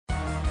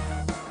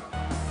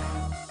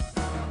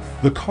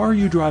The car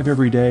you drive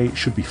every day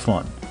should be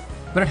fun.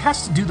 But it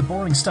has to do the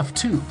boring stuff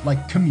too,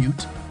 like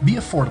commute, be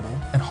affordable,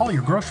 and haul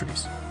your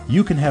groceries.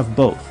 You can have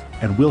both,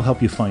 and we'll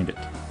help you find it.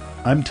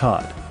 I'm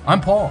Todd.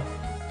 I'm Paul,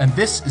 and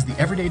this is the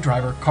Everyday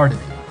Driver Car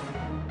Debate.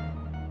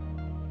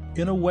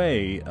 In a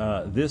way,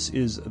 this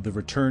is the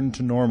return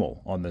to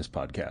normal on this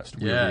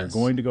podcast. We're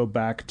going to go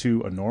back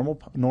to a normal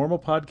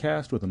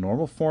podcast with a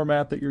normal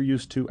format that you're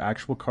used to,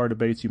 actual car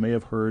debates. You may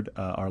have heard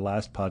our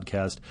last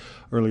podcast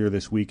earlier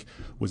this week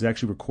was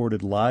actually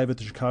recorded live at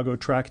the Chicago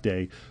Track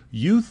Day.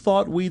 You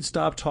thought we'd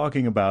stop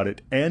talking about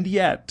it, and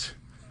yet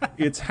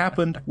it's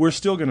happened. We're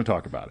still going to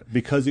talk about it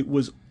because it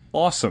was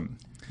awesome.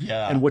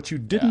 Yeah. And what you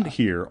didn't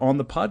hear on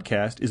the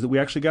podcast is that we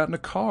actually got in a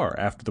car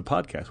after the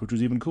podcast, which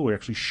was even cool. We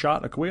actually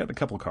we got in a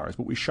couple of cars,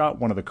 but we shot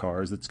one of the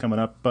cars that's coming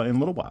up in a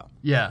little while.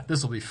 Yeah,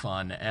 this will be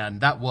fun.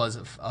 And that was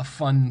a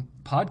fun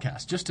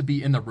podcast, just to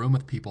be in the room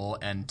with people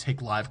and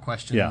take live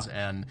questions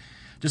and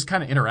just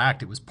kind of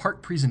interact. It was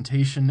part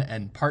presentation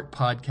and part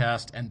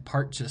podcast and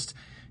part just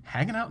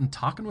hanging out and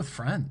talking with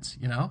friends.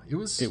 You know, it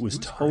was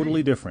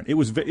totally great. Different. It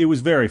was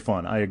very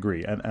fun. I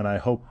agree, and I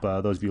hope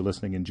those of you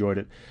listening enjoyed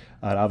it.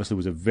 It obviously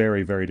was a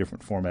very, very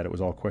different format. It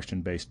was all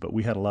question based, but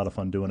we had a lot of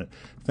fun doing it.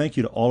 Thank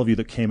you to all of you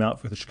that came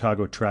out for the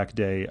Chicago Track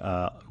Day.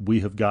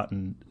 We have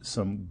gotten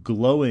some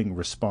glowing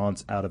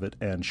response out of it,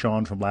 and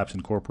Sean from Laps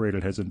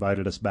Incorporated has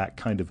invited us back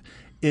kind of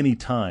any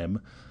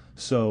time.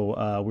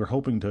 So we're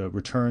hoping to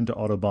return to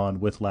Autobahn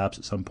with Laps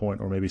at some point,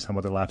 or maybe some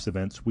other Laps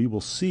events. We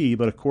will see,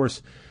 but of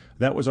course,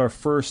 that was our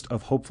first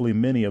of hopefully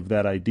many of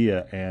that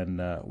idea, and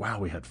wow,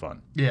 we had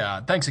fun.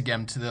 Yeah, thanks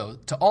again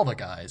to all the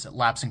guys at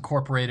Laps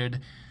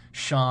Incorporated,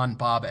 Sean,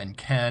 Bob, and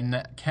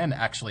Ken. Ken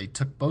actually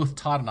took both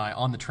Todd and I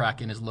on the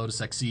track in his Lotus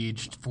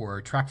Exige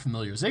for track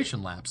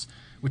familiarization laps,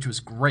 which was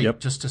great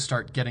just to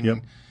start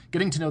getting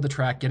to know the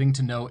track, getting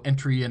to know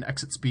entry and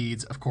exit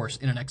speeds, of course,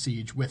 in an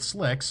Exige with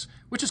slicks,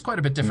 which is quite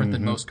a bit different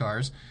than most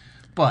cars.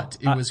 But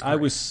it was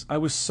great. I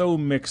was so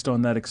mixed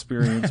on that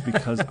experience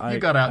because you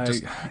got out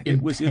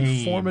it was pain.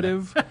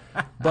 Informative,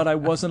 but I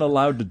wasn't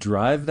allowed to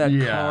drive that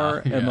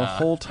car. And the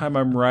whole time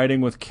I'm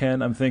riding with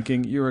Ken, I'm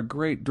thinking, you're a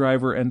great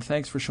driver, and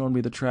thanks for showing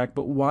me the track,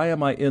 but why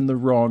am I in the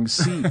wrong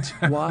seat?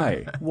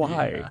 Why?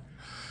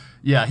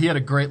 Yeah, he had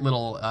a great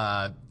little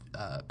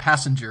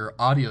passenger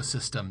audio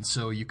system,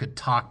 so you could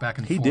talk back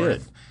and forth. He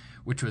did.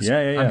 Which was,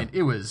 I mean,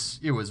 it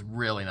was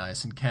really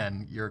nice. And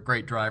Ken, you're a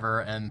great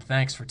driver, and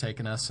thanks for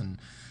taking us. And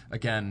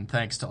again,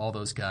 thanks to all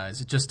those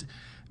guys. It just,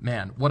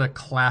 man, what a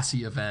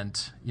classy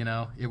event. You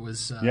know, it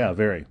was.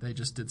 Very. They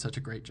just did such a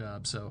great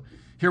job. So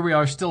here we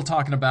are, still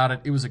talking about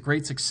it. It was a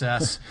great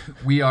success.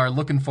 We are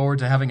looking forward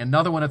to having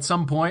another one at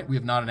some point. We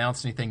have not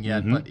announced anything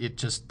yet, but it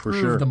just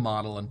proved the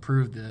model and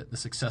proved the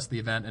success of the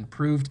event and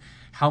proved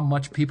how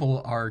much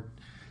people are,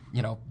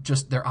 you know,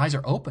 just their eyes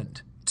are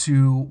opened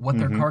to what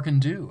their car can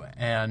do,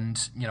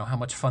 and you know how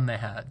much fun they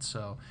had.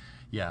 So,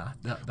 yeah,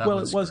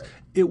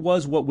 it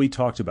was what we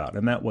talked about,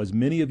 and that was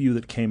many of you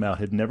that came out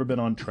had never been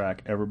on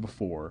track ever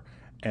before,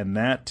 and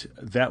that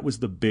was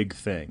the big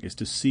thing, is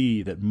to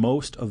see that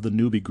most of the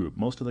newbie group,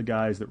 most of the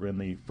guys that were in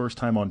the first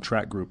time on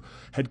track group,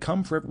 had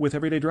come with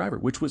Everyday Driver,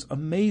 which was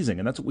amazing,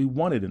 and that's what we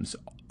wanted. And so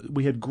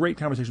we had great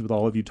conversations with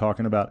all of you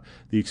talking about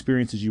the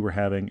experiences you were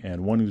having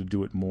and wanting to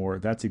do it more.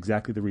 That's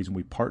exactly the reason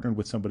we partnered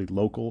with somebody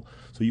local,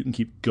 so you can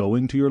keep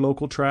going to your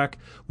local track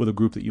with a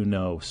group that you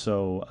know.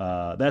 So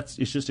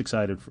it's just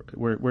excited.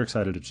 We're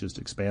excited to just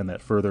expand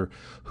that further.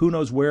 Who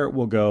knows where it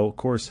will go? Of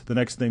course, the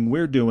next thing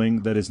we're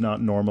doing that is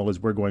not normal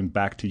is we're going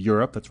back to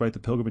Europe. That's right. The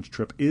pilgrimage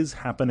trip is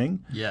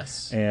happening.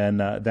 Yes.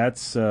 And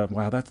that's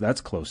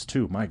close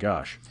too. My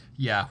gosh.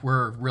 Yeah,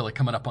 we're really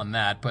coming up on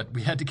that, but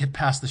we had to get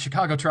past the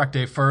Chicago Track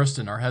Day first,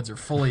 and our heads are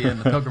fully in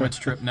the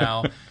pilgrimage trip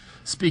now.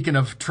 Speaking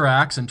of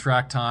tracks and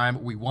track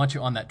time, we want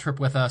you on that trip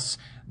with us.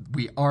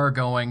 We are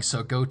going,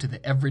 so go to the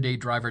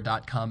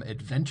everydaydriver.com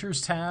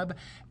adventures tab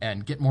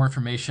and get more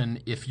information.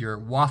 If you're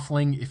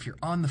waffling, if you're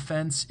on the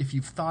fence, if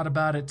you've thought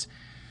about it,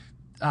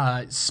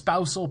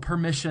 spousal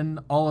permission,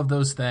 all of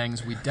those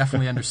things, we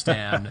definitely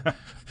understand.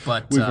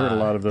 But we've heard a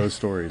lot of those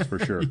stories for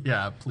sure.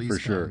 Yeah, please for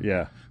come. Sure.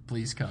 Yeah.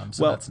 Please come.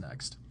 So that's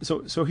next.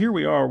 So here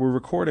we are. We're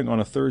recording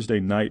on a Thursday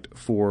night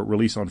for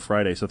release on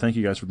Friday. So thank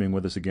you guys for being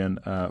with us again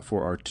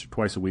for our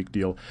twice a week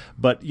deal.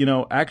 But, you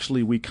know,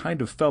 actually we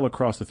kind of fell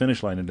across the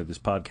finish line into this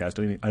podcast.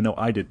 I mean, I know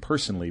I did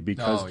personally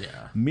because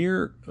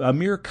a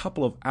mere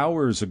couple of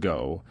hours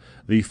ago,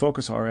 the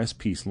Focus RS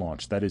piece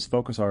launched. That is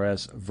Focus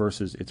RS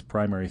versus its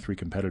primary three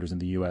competitors in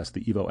the U.S.,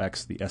 the Evo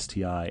X, the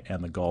STI,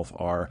 and the Golf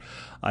R.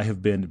 I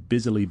have been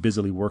busily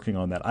working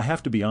on that. I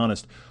have to be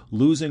honest,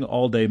 losing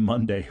all day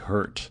Monday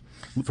hurt.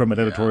 from an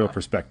editorial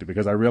perspective,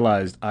 because I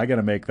realized I got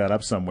to make that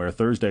up somewhere.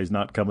 Thursday's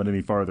not coming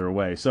any farther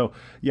away. So,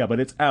 yeah, but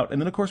it's out.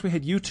 And then, of course, we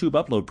had YouTube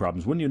upload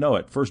problems. Wouldn't you know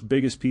it? First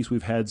biggest piece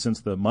we've had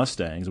since the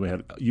Mustangs. We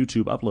had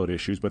YouTube upload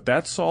issues, but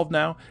that's solved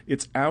now.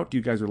 It's out.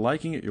 You guys are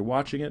liking it. You're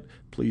watching it.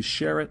 Please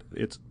share it.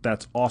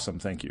 That's awesome.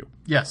 Thank you.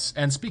 Yes,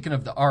 and speaking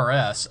of the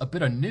RS, a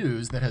bit of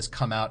news that has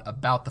come out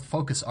about the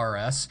Focus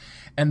RS,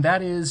 and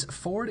that is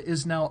Ford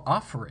is now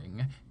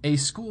offering a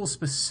school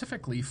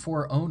specifically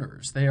for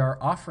owners. They are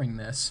offering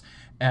this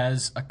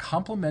as a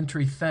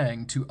complimentary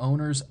thing to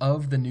owners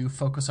of the new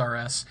Focus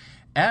RS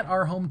at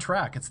our home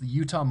track. It's the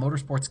Utah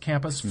Motorsports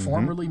Campus,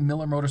 formerly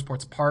Miller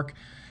Motorsports Park,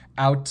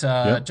 out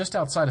just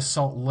outside of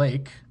Salt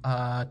Lake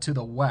to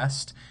the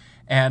west.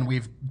 And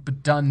we've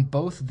done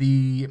both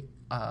the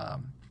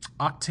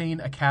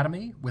Octane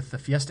Academy with the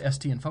Fiesta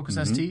ST and Focus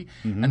ST,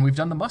 and we've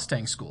done the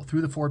Mustang School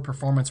through the Ford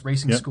Performance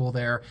Racing School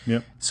there.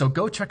 So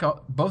go check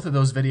out both of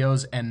those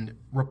videos and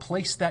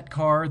replace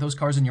those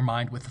cars in your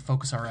mind with the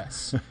Focus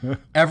RS.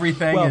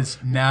 Everything is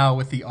now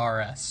with the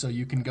RS, so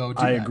you can go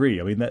do I that. agree.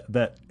 I mean,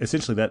 that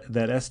essentially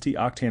that ST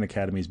Octane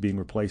Academy is being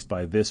replaced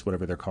by this,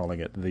 whatever they're calling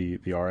it,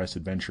 the RS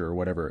Adventure or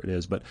whatever it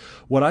is. But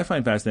what I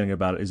find fascinating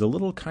about it is a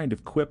little kind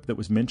of quip that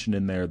was mentioned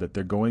in there that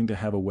they're going to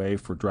have a way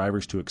for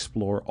drivers to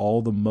explore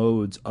all the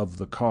modes of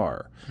the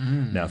car.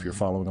 Now, if you're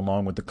following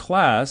along with the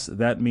class,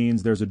 that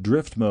means there's a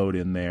drift mode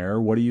in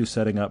there. What are you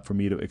setting up for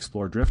me to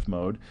explore drift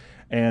mode?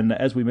 And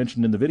as we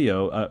mentioned in the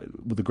video,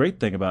 the great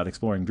thing about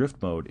exploring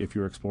drift mode, if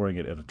you're exploring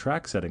it at a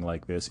track setting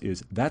like this,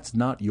 is that's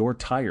not your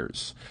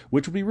tires,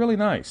 which would be really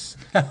nice.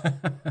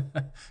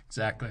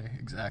 Exactly.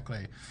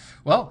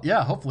 Well,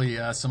 yeah, hopefully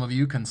some of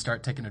you can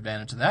start taking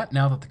advantage of that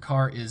now that the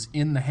car is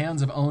in the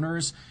hands of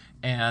owners.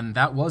 And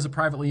that was a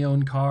privately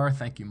owned car.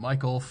 Thank you,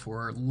 Michael,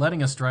 for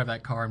letting us drive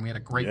that car, and we had a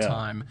great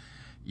time.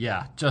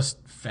 Yeah, just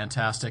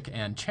fantastic.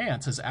 And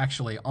Chance has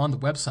actually, on the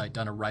website,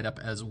 done a write-up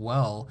as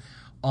well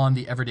on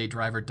the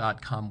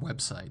everydaydriver.com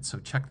website. So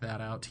check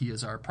that out. He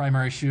is our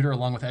primary shooter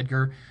along with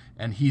Edgar,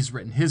 and he's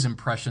written his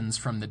impressions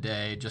from the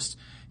day, just,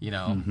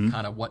 kind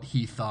of what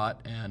he thought,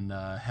 and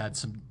had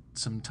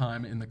some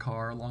time in the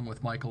car along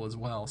with Michael as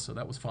well. So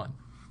that was fun.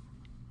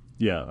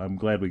 Yeah, I'm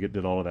glad we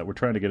did all of that. We're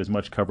trying to get as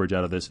much coverage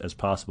out of this as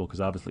possible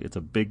because obviously it's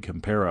a big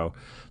comparo.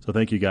 So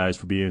thank you guys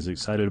for being as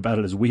excited about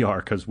it as we are,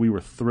 because we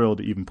were thrilled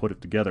to even put it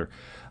together.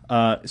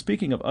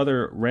 Speaking of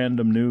other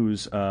random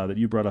news that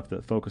you brought up,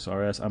 the Focus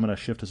RS, I'm going to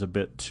shift us a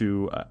bit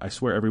to, I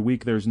swear every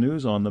week there's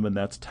news on them, and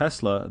that's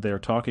Tesla. They're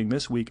talking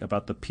this week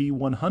about the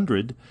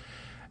P100.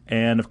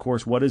 And, of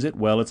course, what is it?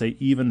 Well, it's an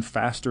even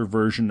faster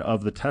version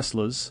of the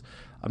Teslas.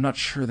 I'm not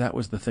sure that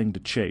was the thing to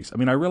chase. I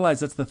mean, I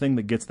realize that's the thing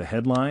that gets the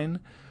headline.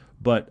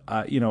 But,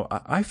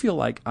 I feel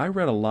like I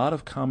read a lot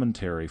of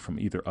commentary from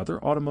either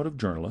other automotive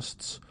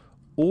journalists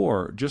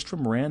or just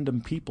from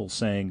random people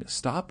saying,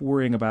 stop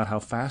worrying about how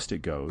fast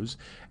it goes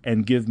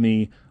and give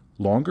me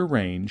longer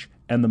range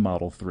and the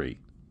Model 3.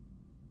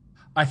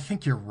 I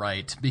think you're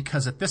right,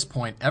 because at this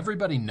point,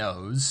 everybody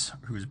knows,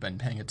 who's been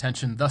paying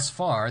attention thus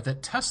far,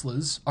 that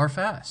Teslas are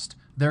fast.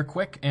 They're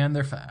quick and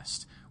they're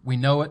fast. We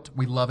know it.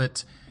 We love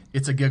it.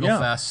 It's a giggle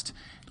fest.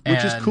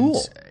 Which is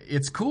cool.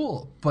 It's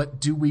cool. But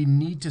do we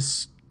need to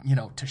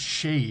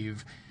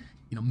shave,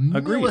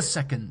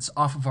 milliseconds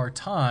off of our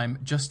time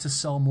just to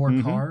sell more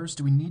cars?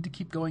 Do we need to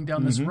keep going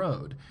down this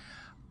road?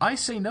 I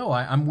say no.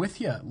 I'm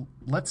with you.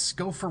 Let's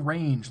go for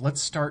range.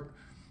 Let's start,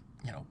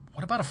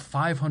 what about a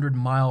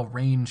 500-mile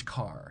range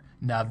car?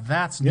 Now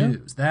that's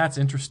news. That's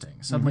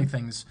interesting. Suddenly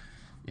things,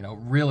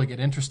 really get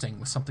interesting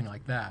with something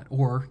like that.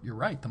 Or, you're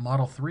right, the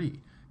Model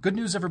 3. Good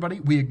news, everybody.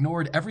 We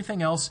ignored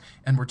everything else,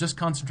 and we're just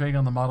concentrating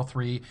on the Model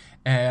 3,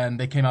 and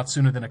they came out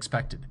sooner than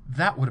expected.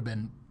 That would have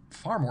been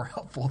far more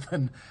helpful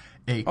than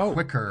a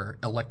quicker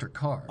electric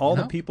car. All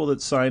the people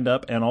that signed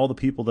up and all the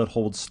people that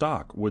hold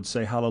stock would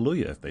say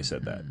hallelujah if they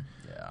said that.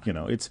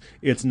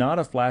 It's not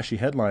a flashy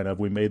headline of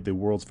we made the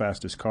world's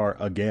fastest car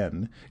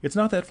again. It's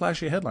not that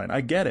flashy headline. I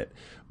get it.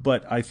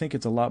 But I think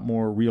it's a lot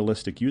more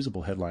realistic,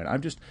 usable headline.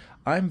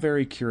 I'm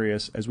very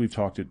curious, as we've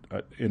talked it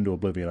into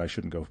oblivion, I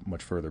shouldn't go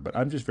much further, but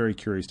I'm just very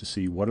curious to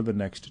see what are the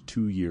next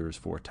 2 years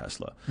for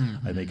Tesla.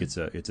 I think it's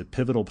a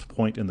pivotal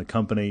point in the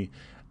company.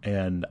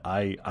 And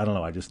I don't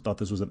know, I just thought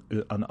this was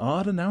an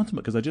odd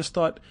announcement because I just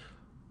thought,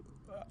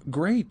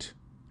 great,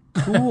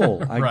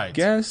 cool, I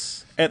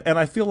guess. And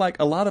I feel like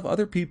a lot of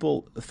other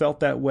people felt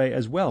that way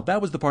as well.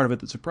 That was the part of it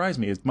that surprised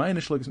me. Is my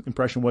initial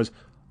impression was,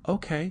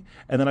 okay.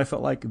 And then I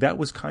felt like that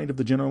was kind of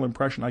the general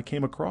impression I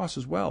came across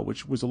as well,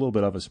 which was a little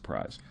bit of a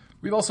surprise.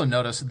 We've also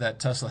noticed that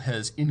Tesla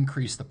has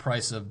increased the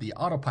price of the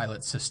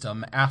autopilot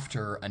system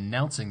after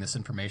announcing this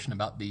information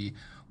about the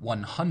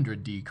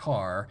 100D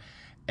car.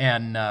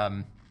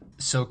 And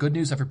so good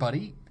news,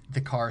 everybody.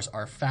 The cars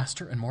are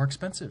faster and more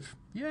expensive.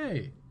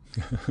 Yay.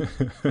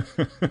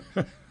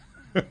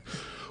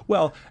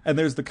 Well, and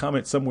there's the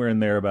comment somewhere in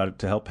there about it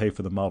to help pay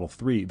for the Model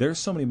 3. There's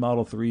so many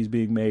Model 3s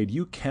being made,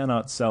 you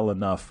cannot sell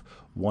enough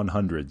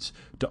 100s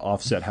to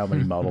offset how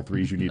many Model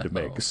 3s you need to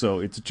make. So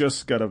it's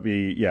just got to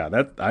be,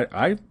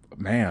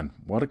 man,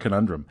 what a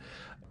conundrum.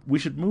 we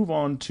should move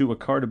on to a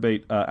car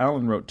debate.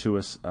 Alan wrote to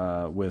us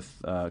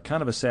with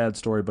kind of a sad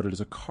story, but it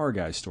is a car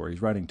guy story.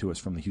 He's writing to us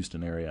from the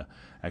Houston area,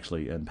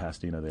 actually in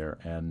Pasadena there.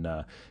 And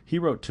he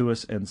wrote to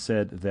us and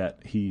said that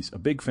he's a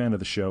big fan of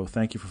the show.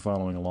 Thank you for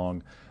following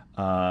along.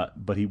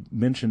 But he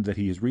mentioned that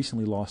he has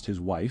recently lost his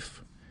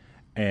wife,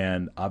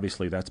 and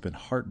obviously that's been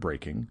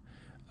heartbreaking.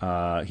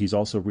 He's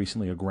also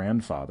recently a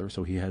grandfather,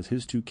 so he has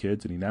his 2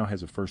 kids, and he now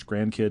has a first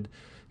grandkid.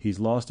 He's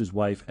lost his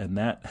wife, and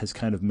that has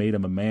kind of made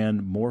him a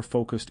man more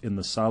focused in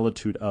the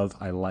solitude of,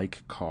 I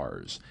like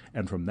cars.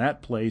 And from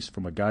that place,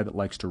 from a guy that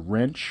likes to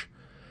wrench,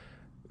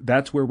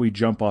 that's where we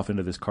jump off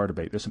into this car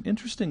debate. There's some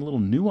interesting little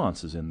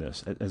nuances in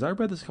this. As I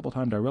read this a couple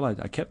times, I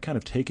realized I kept kind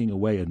of taking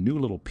away a new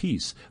little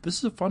piece. This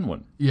is a fun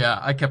one. Yeah,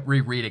 I kept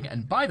rereading.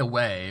 And by the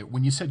way,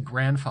 when you said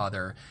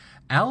grandfather,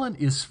 Alan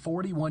is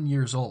 41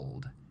 years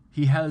old.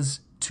 He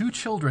has 2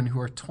 children who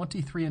are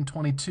 23 and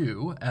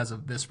 22 as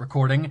of this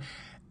recording,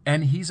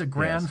 and he's a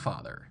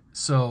grandfather. Yes.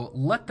 So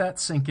let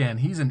that sink in.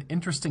 He's an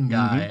interesting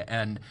guy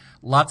and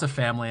lots of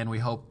family, and we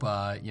hope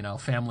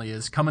family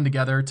is coming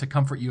together to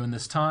comfort you in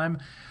this time.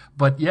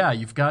 But yeah,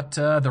 you've got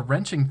the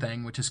wrenching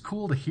thing, which is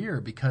cool to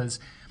hear because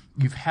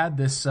you've had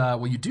this.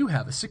 You do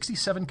have a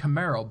 '67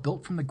 Camaro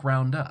built from the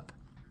ground up,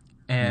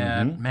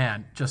 and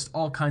man, just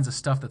all kinds of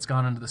stuff that's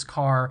gone into this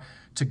car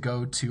to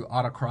go to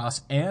autocross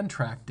and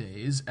track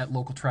days at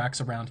local tracks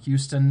around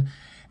Houston.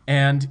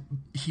 And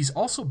he's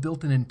also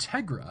built an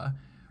Integra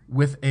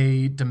with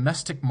a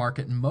domestic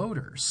market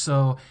motor.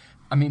 So,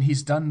 I mean,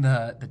 he's done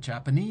the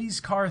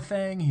Japanese car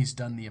thing, he's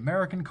done the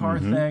American car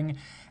thing,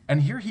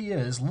 and here he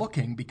is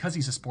looking, because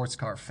he's a sports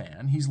car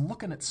fan, he's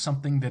looking at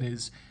something that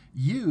is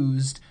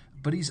used,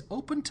 but he's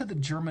open to the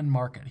German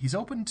market. He's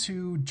open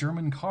to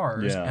German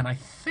cars, and I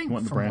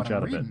think from what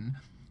I'm reading,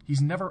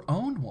 he's never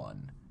owned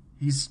one.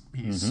 He's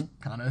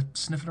kind of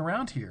sniffing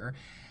around here.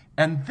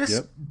 And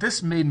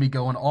this made me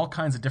go in all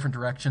kinds of different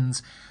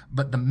directions,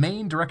 but the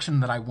main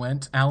direction that I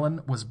went,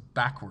 Alan, was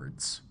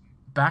backwards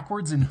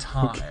in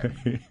time.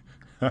 Okay.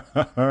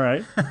 All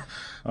right.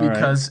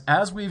 Because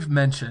as we've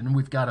mentioned,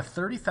 we've got a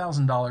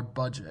 $30,000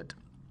 budget.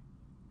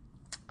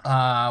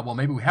 Well,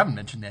 maybe we haven't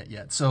mentioned that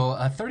yet. So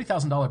a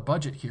 $30,000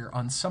 budget here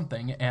on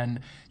something,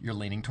 and you're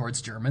leaning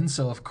towards German.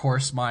 So, of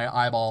course, my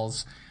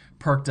eyeballs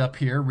perked up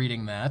here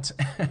reading that,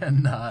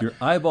 and your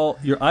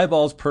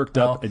eyeballs perked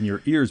up and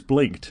your ears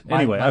blinked.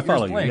 Anyway, I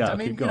follow you. Yeah, I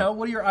mean,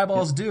 what do your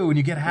eyeballs do when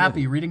you get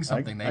happy reading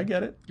something? I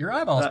get it. Your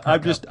eyeballs.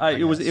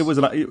 It was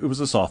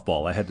a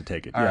softball. I had to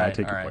take it. I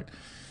take your point.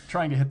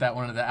 Trying to hit that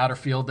one into the outer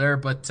field there,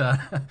 but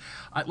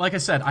like I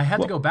said, I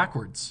had to go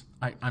backwards.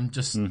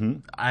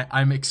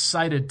 I'm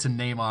excited to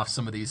name off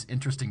some of these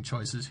interesting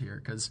choices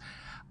here because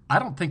I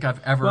don't think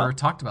I've ever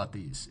talked about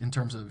these in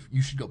terms of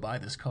you should go buy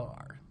this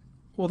car.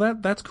 Well,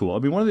 that's cool. I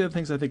mean, one of the other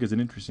things I think is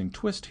an interesting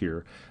twist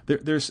here.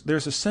 There's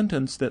a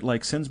sentence that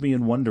sends me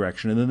in one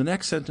direction, and then the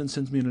next sentence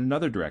sends me in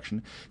another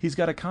direction. He's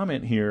got a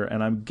comment here,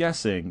 and I'm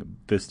guessing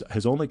this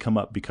has only come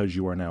up because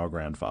you are now a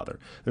grandfather.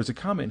 There's a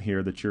comment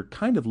here that you're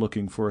kind of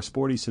looking for a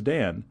sporty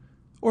sedan,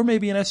 or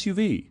maybe an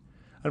SUV.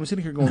 I'm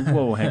sitting here going,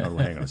 whoa, hang on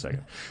a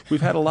second.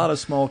 We've had a lot of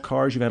small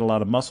cars. You've had a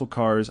lot of muscle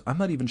cars. I'm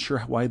not even sure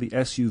why the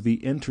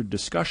SUV entered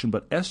discussion,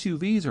 but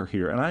SUVs are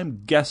here, and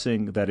I'm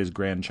guessing that is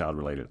grandchild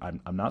related.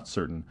 I'm not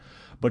certain.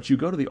 But you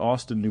go to the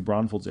Austin, New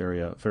Braunfels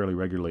area fairly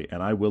regularly,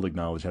 and I will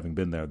acknowledge, having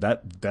been there,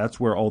 that's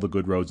where all the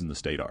good roads in the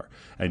state are.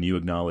 And you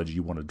acknowledge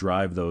you want to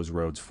drive those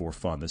roads for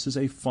fun. This is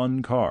a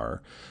fun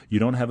car. You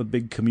don't have a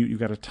big commute. You've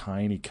got a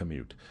tiny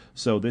commute.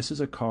 So this is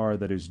a car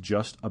that is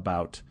just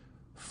about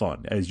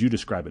fun. As you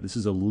describe it, this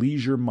is a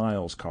leisure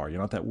miles car.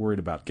 You're not that worried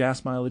about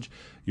gas mileage.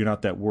 You're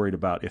not that worried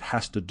about it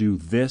has to do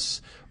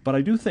this. But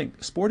I do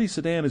think sporty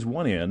sedan is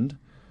one end.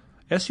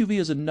 SUV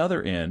is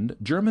another end.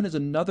 German is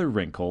another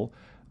wrinkle.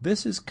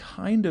 This is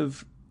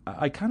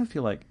I kind of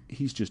feel like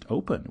he's just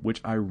open, which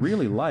I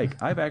really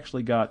like. I've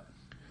actually got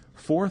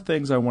 4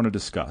 things I want to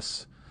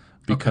discuss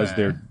because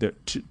they're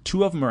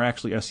 2 of them are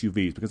actually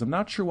SUVs, because I'm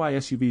not sure why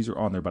SUVs are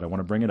on there, but I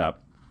want to bring it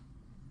up.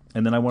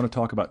 And then I want to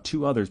talk about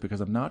 2 others because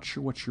I'm not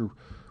sure what you're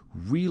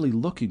really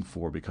looking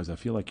for, because I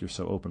feel like you're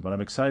so open. But I'm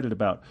excited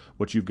about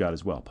what you've got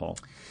as well, Paul.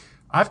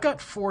 I've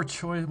got 4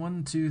 choices.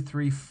 1, 2,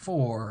 3,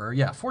 4.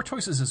 Yeah, 4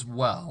 choices as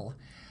well.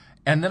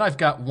 And then I've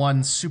got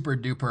one super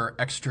duper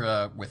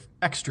extra with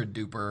extra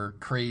duper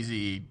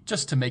crazy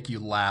just to make you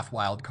laugh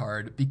wild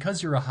card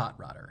because you're a hot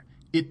rodder.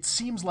 It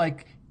seems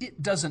like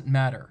it doesn't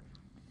matter.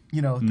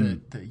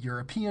 The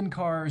European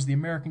cars, the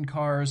American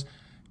cars,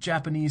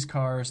 Japanese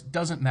cars,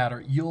 doesn't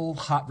matter. You'll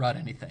hot rod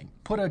anything.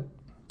 Put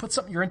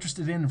something you're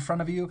interested in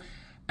front of you.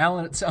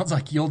 Alan, it sounds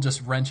like you'll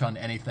just wrench on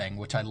anything,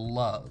 which I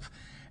love.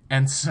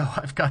 And so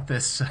I've got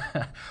this.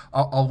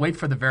 I'll wait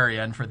for the very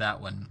end for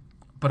that one.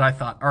 But I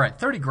thought, all right,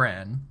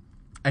 $30,000.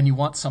 And you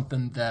want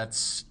something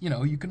that's,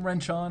 you can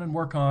wrench on and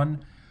work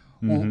on.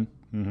 Well,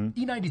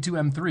 E92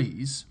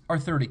 M3s are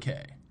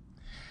 $30K.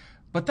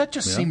 But that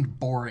just seemed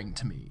boring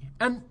to me.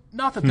 And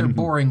not that they're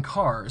boring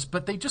cars,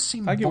 but they just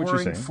seem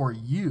boring for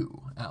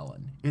you,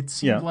 Alan. It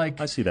seemed like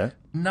I see that.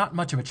 Not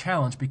much of a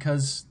challenge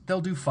because they'll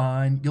do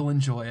fine. You'll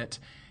enjoy it.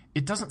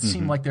 It doesn't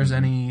seem like there's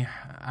any,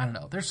 I don't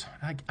know.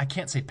 I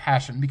can't say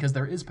passion because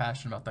there is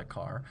passion about that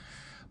car,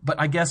 but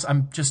I guess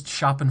I'm just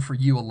shopping for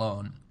you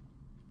alone.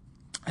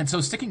 And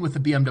so sticking with the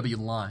BMW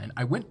line,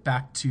 I went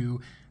back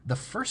to the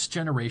first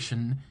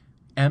generation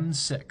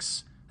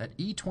M6, that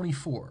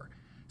E24,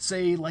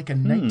 say like a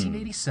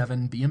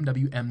 1987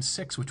 BMW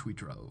M6, which we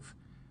drove.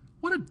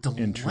 What a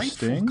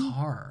delightful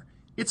car.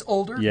 It's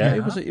older. Yeah,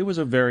 it was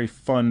a very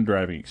fun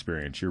driving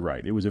experience. You're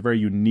right. It was a very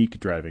unique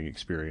driving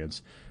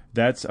experience.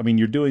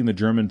 You're doing the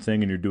German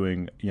thing and you're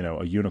doing,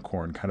 a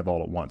unicorn kind of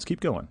all at once.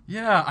 Keep going.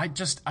 Yeah,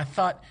 I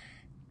thought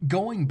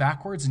going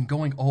backwards and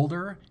going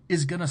older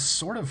is going to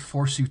sort of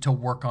force you to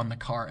work on the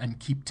car and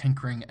keep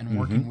tinkering and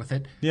working with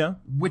it. Yeah.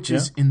 Which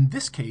is, in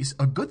this case,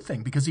 a good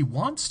thing because he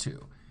wants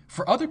to.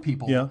 For other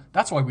people,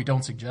 that's why we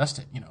don't suggest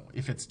it.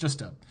 If it's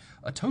just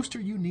a toaster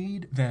you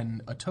need,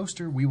 then a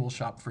toaster we will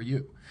shop for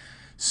you.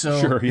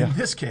 So in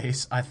this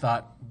case, I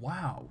thought,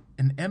 wow,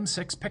 an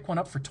M6, pick one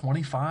up for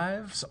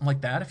 $25, something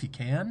like that if you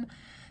can,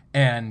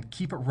 and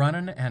keep it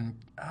running. And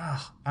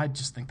I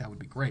just think that would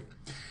be great.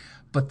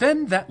 But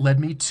then that led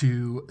me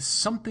to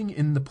something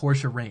in the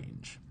Porsche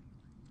range.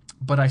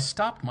 But I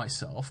stopped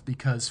myself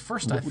because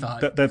first I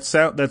thought...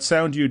 That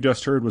sound you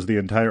just heard was the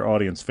entire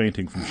audience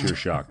fainting from sheer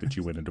shock that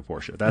you went into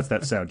Porsche. That's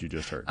that sound you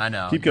just heard. I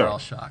know. Keep You're going. all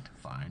shocked.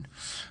 Fine.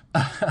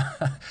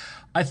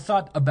 I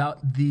thought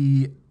about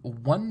the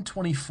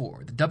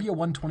 124, the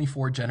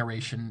W124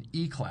 generation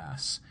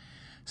E-Class,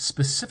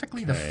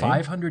 specifically the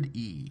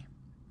 500E.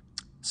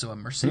 So a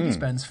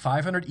Mercedes-Benz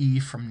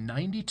 500E from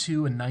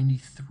 92 and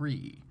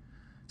 93.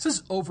 This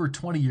is over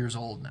 20 years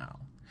old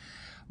now.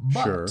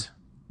 But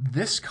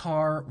this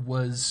car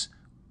was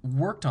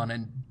worked on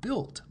and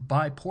built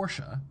by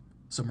Porsche.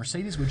 So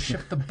Mercedes would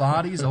ship the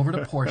bodies over to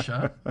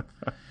Porsche,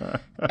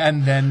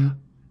 and then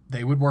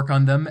they would work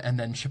on them and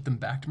then ship them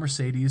back to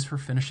Mercedes for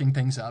finishing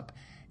things up.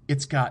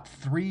 It's got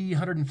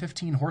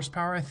 315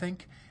 horsepower, I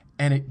think,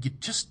 and you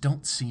just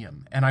don't see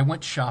them. And I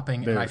went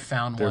shopping and I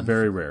found one. They're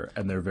very rare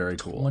and they're very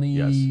cool.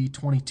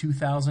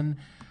 22,000.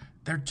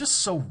 They're just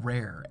so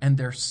rare and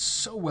they're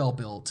so well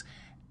built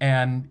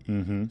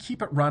and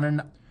keep it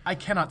running. I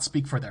cannot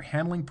speak for their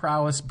handling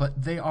prowess,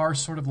 but they are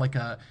sort of like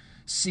a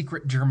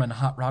secret German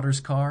hot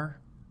rodders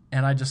car.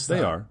 And I just thought,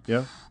 they are,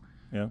 yeah.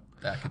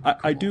 That could be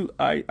cool.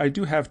 I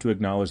do have to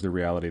acknowledge the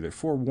reality that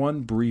for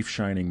one brief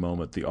shining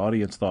moment, the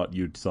audience thought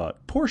you'd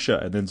thought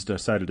Porsche and then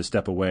decided to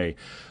step away.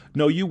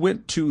 No, you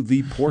went to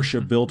the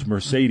Porsche-built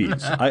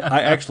Mercedes.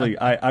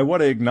 I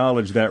want to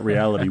acknowledge that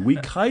reality. We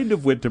kind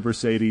of went to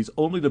Mercedes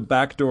only to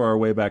backdoor our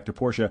way back to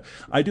Porsche.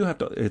 I do have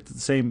to,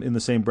 in the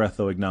same breath,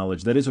 though,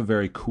 acknowledge that is a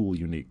very cool,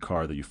 unique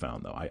car that you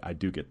found, though. I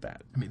do get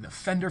that. I mean, the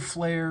fender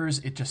flares,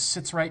 it just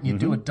sits right and you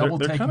do a double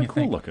take and you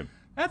cool think, looking.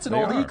 That's an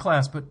old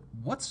E-Class, but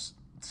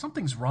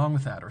something's wrong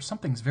with that, or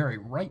something's very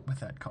right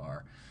with that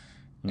car.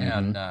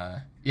 And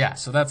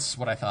so that's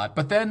what I thought.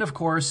 But then, of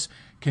course,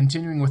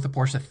 continuing with the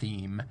Porsche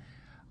theme,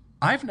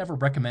 I've never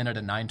recommended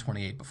a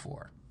 928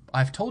 before.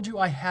 I've told you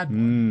I had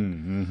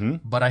one,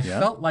 but I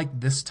felt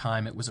like this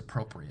time it was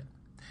appropriate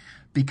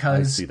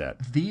because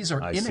these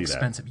are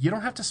inexpensive. You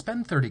don't have to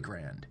spend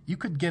 $30,000. You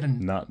could get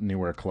not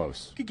anywhere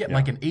close. You could get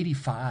like an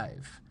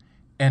 85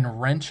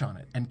 and wrench on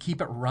it and keep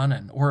it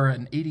running, or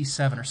an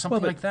 87 or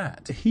something like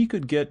that. He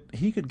could get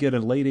a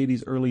late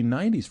 80s, early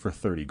 90s for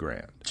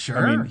 $30,000.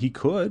 Sure, I mean he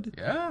could.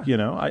 Yeah, you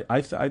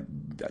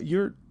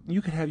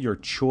could have your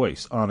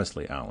choice,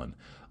 honestly, Alan,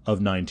 of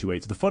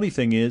 928s. The funny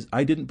thing is,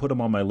 I didn't put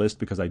them on my list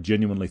because I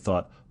genuinely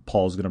thought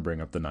Paul's going to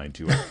bring up the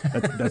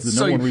 928. That's the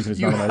number one reason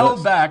it's not on my list. You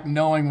held back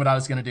knowing what I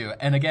was going to do.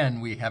 And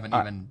again, we haven't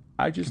even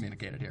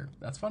communicated here.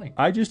 That's funny.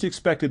 I just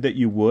expected that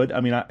you would.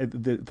 I mean,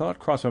 the thought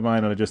crossed my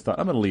mind, and I just thought,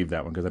 I'm going to leave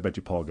that one because I bet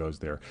you Paul goes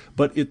there.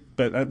 But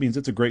that means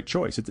it's a great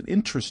choice. It's an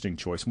interesting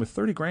choice. And with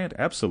 $30,000,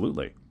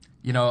 absolutely.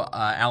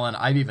 Alan,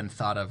 I've even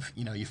thought of,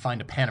 you find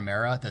a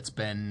Panamera that's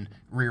been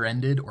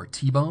rear-ended or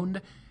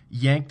T-boned,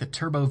 yank the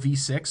turbo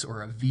V6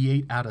 or a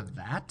V8 out of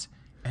that,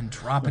 and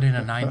drop it in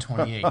a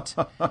 928,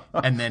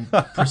 and then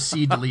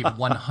proceed to leave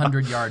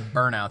 100-yard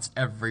burnouts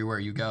everywhere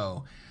you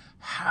go.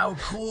 How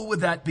cool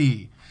would that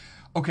be?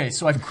 Okay,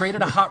 so I've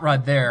created a hot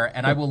rod there,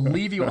 and I will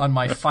leave you on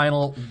my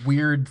final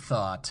weird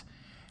thought.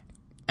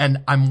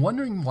 And I'm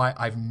wondering why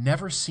I've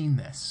never seen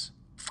this.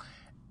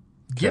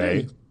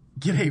 Get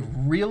a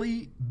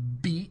really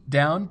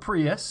beat-down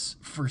Prius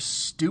for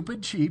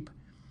stupid cheap,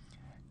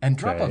 and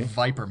drop a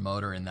Viper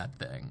motor in that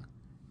thing.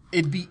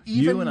 It'd be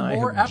even more apropos.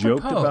 You and I have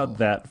joked about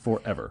that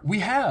forever. We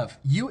have.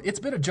 It's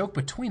been a joke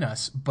between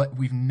us, but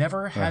we've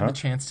never had the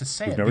chance to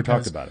say We've it. Never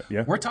talked about it.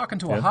 Yeah. We're talking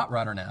to a hot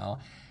rodder now.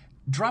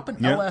 Drop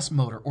an LS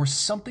motor or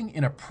something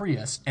in a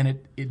Prius, and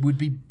it would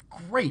be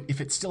great if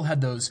it still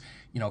had those,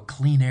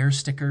 clean air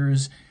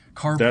stickers,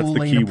 carpool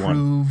lane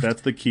approved.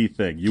 That's the key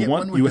thing.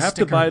 You have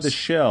to buy the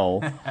shell.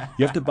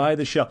 You have to buy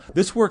the shell.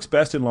 This works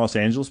best in Los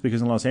Angeles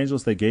because in Los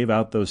Angeles they gave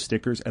out those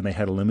stickers and they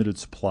had a limited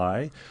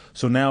supply.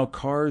 So now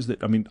cars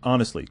that,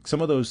 honestly,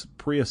 some of those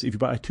Prius, if you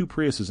buy two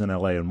Priuses in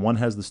LA and one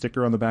has the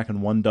sticker on the back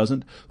and one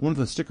doesn't, the one with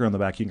the sticker on the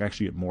back, you can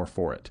actually get more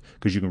for it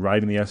because you can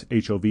ride in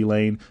the HOV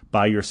lane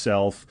by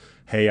yourself,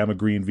 hey, I'm a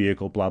green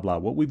vehicle, blah, blah.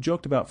 What we've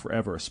joked about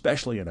forever,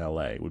 especially in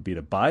LA, would be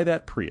to buy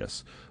that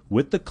Prius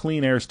with the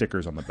clean air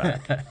stickers on the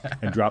back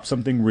and drop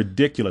something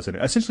ridiculous in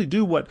it. Essentially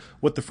do what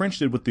the French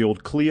did with the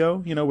old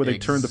Clio, you know, where they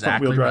turned the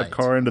front-wheel drive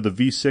car into the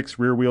V6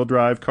 rear-wheel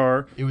drive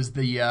car. It was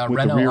the with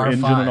Renault the rear R5.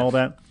 engine and all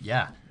that.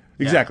 Yeah.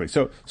 Exactly.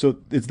 So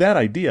it's that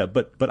idea,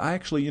 but I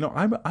actually, you know,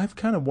 I've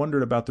kind of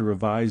wondered about the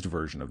revised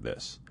version of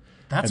this.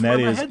 That's and where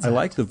that my is, head's I at.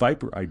 like the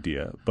Viper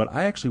idea, but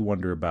I actually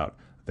wonder about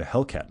the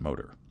Hellcat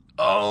motor.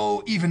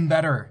 Oh, even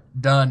better.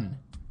 Done.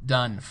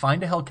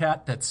 Find a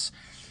Hellcat that's,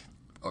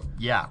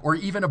 or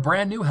even a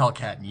brand new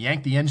Hellcat and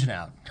yank the engine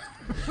out.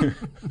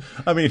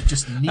 I mean,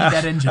 just need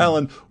that engine.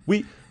 Alan,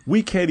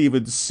 we can't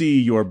even see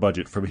your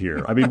budget from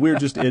here. I mean, we're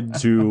just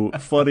into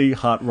funny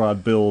hot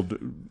rod build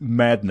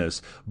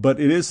madness, but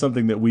it is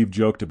something that we've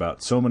joked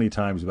about so many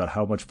times about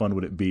how much fun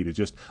would it be to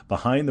just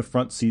behind the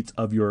front seats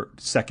of your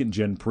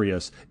second-gen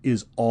Prius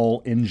is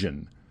all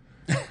engine.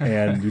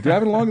 And you're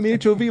driving along in the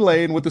HOV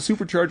lane with the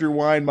supercharger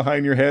whine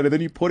behind your head, and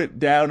then you put it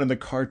down and the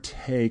car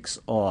takes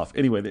off.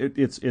 Anyway,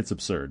 it's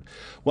absurd.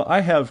 Well, I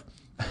have...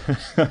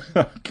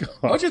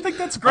 Don't you think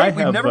that's great?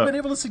 We've never been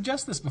able to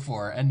suggest this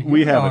before, and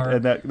we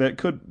haven't, and that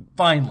could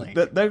finally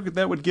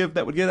that would give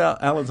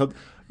Alan something.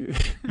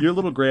 Your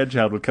little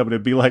grandchild would come in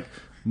and be like,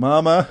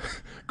 "Mama,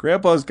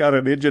 Grandpa's got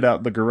an engine out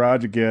in the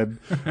garage again."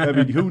 I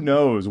mean, who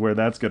knows where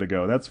that's going to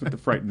go? That's what to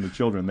frighten the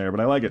children there, but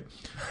I like it.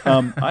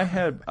 I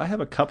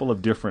have a couple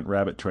of different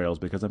rabbit trails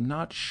because I'm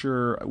not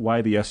sure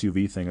why the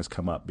SUV thing has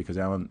come up, because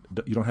Alan,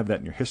 you don't have that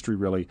in your history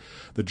really.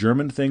 The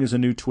German thing is a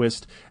new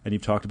twist, and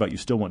you've talked about you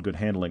still want good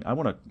handling. I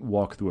want to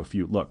walk through a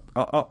few. Look,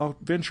 I'll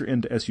venture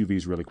into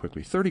SUVs really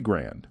quickly.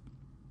 $30,000.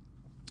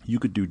 You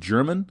could do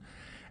German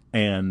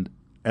and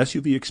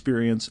SUV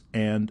experience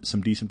and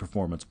some decent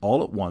performance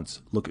all at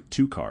once. Look at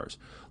two cars.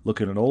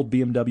 Look at an old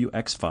BMW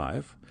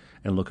X5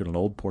 and look at an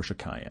old Porsche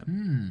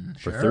Cayenne.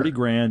 Sure. For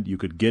 $30,000, you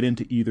could get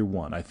into either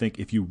one. I think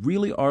if you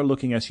really are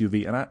looking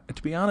SUV, and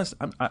to be honest,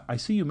 I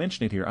see you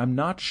mention it here. I'm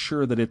not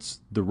sure that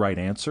it's the right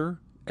answer.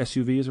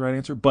 SUV is the right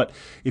answer. But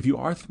if you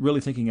are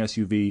really thinking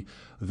SUV,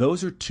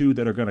 those are two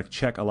that are going to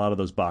check a lot of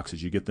those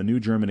boxes. You get the new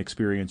German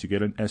experience. You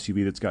get an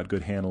SUV that's got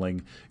good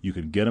handling. You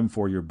can get them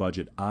for your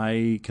budget.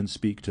 I can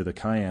speak to the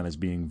Cayenne as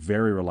being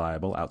very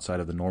reliable outside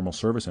of the normal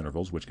service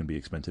intervals, which can be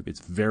expensive. It's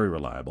very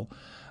reliable.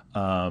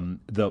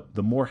 The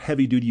more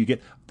heavy duty you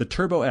get, the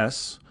Turbo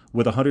S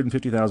with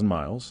 150,000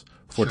 miles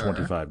for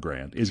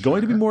 $25,000 is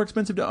going to be more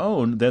expensive to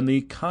own than the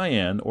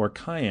Cayenne or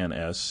Cayenne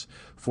S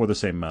for the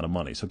same amount of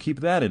money. So keep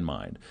that in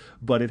mind.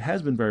 But it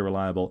has been very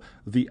reliable.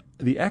 The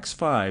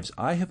X5s,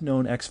 I have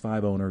known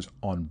X5 owners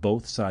on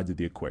both sides of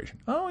the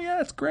equation. Oh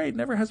yeah, it's great,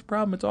 never has a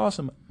problem, it's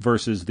awesome.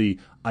 Versus the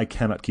I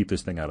cannot keep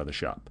this thing out of the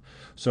shop.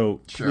 So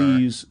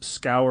please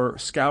scour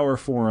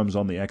forums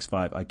on the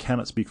X5. I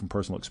cannot speak from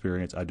personal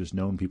experience. I've just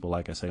known people,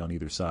 like I say, on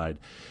either side.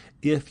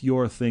 If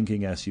you're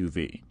thinking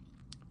SUV,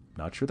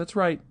 not sure that's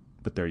right,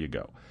 but there you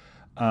go.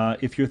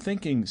 If you're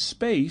thinking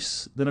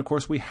space, then of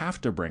course we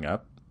have to bring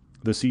up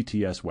the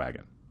CTS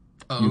wagon.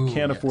 You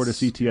can't afford a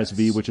CTS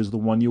V, which is the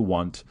one you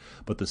want,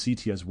 but the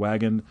CTS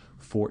wagon,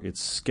 for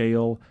its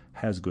scale,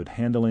 has good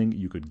handling.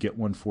 You could get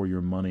one for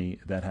your money.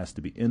 That has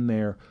to be in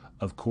there.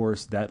 Of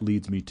course, that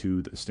leads me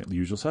to the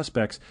usual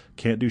suspects.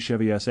 Can't do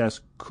Chevy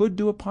SS. Could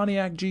do a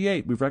Pontiac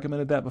G8. We've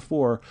recommended that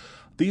before.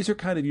 These are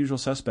kind of usual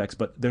suspects,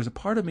 but there's a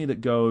part of me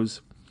that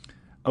goes,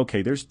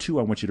 okay, there's two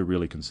I want you to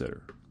really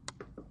consider.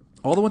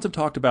 All the ones I've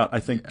talked about I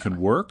think can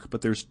work,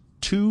 but there's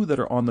two that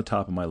are on the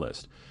top of my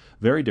list.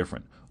 Very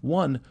different.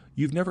 One,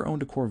 you've never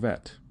owned a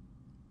Corvette.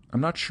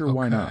 I'm not sure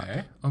why not.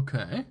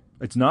 Okay.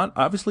 It's not,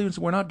 obviously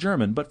we're not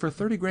German, but for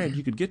 $30,000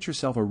 you could get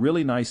yourself a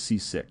really nice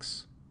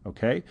C6.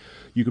 Okay?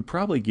 You could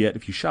probably get,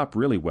 if you shop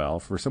really well,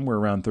 for somewhere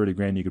around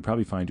 $30,000 you could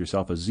probably find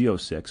yourself a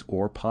Z06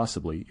 or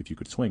possibly, if you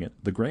could swing it,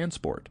 the Grand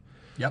Sport.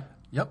 Yep.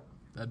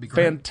 That'd be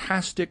great.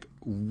 Fantastic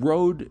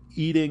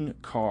road-eating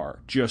car.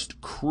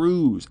 Just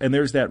cruise. And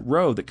there's that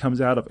road that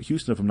comes out of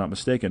Houston, if I'm not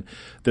mistaken,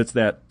 that's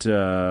that,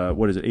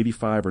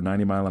 85 or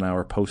 90 mile an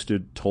hour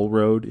posted toll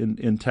road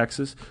in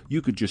Texas.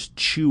 You could just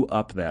chew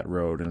up that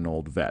road in an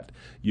old Vet.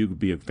 You could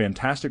be a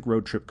fantastic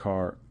road trip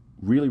car,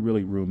 really,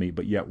 really roomy,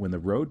 but yet when the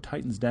road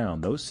tightens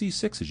down, those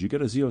C6s, you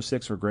get a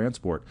Z06 or Grand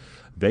Sport,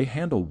 they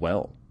handle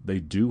well. They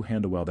do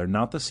handle well. They're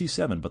not the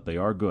C7, but they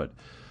are good.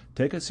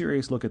 Take a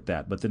serious look at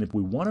that. But then if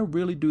we want to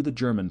really do the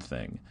German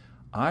thing,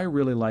 I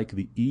really like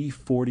the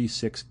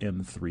E46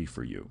 M3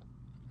 for you.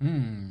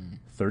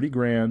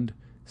 $30,000,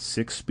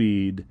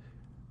 6-speed.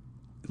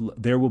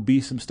 There will be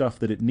some stuff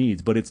that it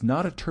needs, but it's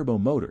not a turbo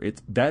motor.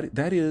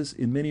 That is,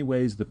 in many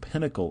ways, the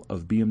pinnacle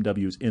of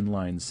BMW's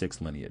inline 6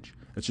 lineage.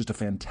 It's just a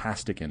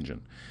fantastic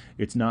engine.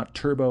 It's not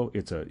turbo.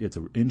 It's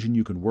an engine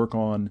you can work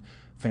on.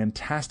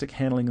 Fantastic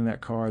handling in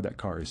that car. That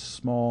car is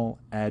small,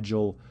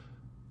 agile.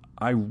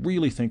 I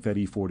really think that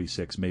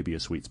E46 may be a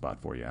sweet spot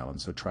for you, Alan,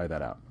 so try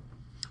that out.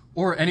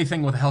 Or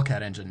anything with a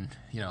Hellcat engine,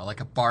 like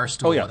a bar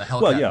stool with a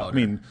Hellcat motor. I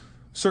mean,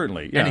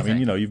 Certainly, yeah. Anything.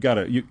 I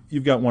mean,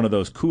 you've got one of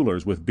those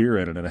coolers with beer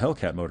in it and a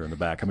Hellcat motor in the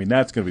back. I mean,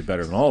 that's going to be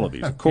better than all of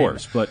these, of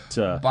course. But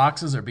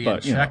boxes are being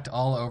checked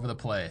all over the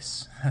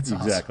place. That's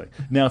exactly.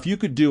 Awesome. Now, if you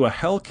could do a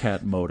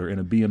Hellcat motor in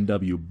a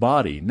BMW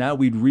body, now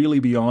we'd really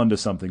be on to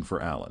something for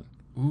Alan.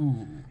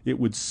 Ooh. It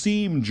would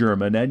seem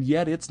German, and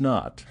yet it's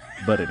not.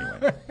 But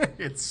anyway,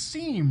 it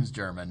seems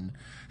German.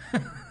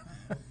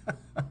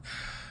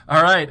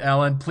 All right,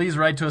 Alan, please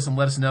write to us and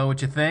let us know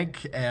what you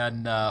think,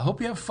 and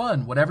hope you have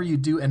fun. Whatever you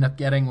do end up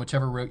getting,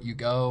 whichever route you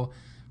go,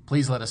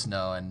 please let us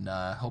know, and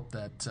hope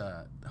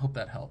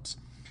that helps.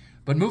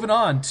 But moving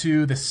on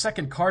to the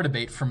second car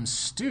debate from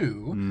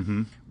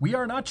Stu, we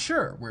are not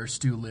sure where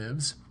Stu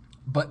lives,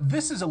 but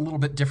this is a little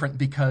bit different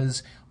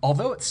because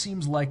although it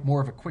seems like more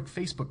of a quick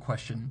Facebook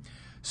question,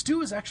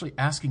 Stu is actually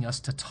asking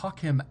us to talk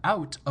him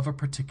out of a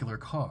particular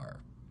car.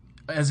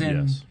 As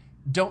in... Yes.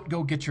 Don't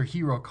go get your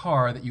hero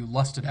car that you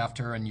lusted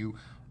after and you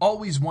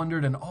always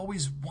wondered and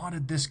always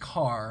wanted this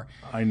car.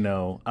 I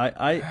know.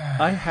 I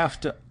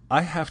have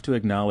to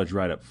acknowledge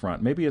right up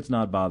front. Maybe it's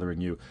not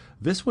bothering you.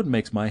 This one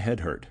makes my head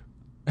hurt.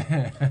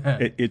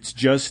 It's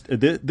just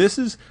this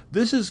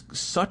is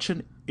such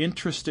an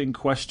interesting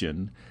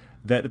question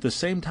that at the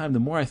same time, the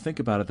more I think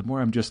about it, the more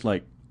I'm just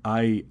like,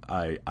 I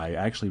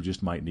actually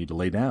just might need to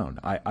lay down.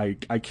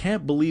 I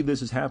can't believe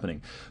this is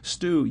happening.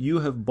 Stu, you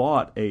have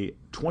bought a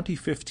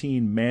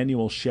 2015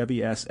 manual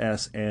Chevy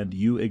SS, and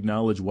you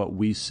acknowledge what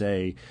we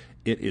say.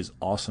 It is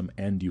awesome,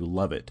 and you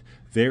love it.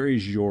 There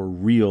is your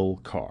real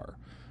car.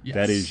 Yes,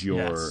 that is your,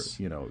 yes.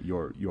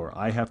 your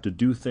I have to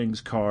do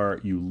things car.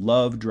 You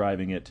love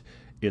driving it.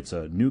 It's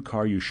a new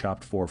car you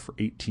shopped for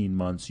 18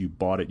 months. You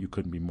bought it. You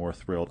couldn't be more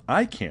thrilled.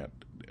 I can't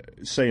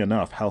say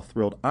enough how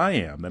thrilled I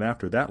am that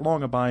after that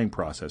long a buying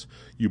process,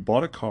 you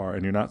bought a car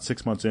and you're not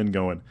 6 months in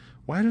going,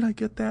 why did I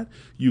get that?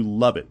 You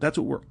love it. That's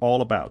what we're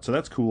all about. So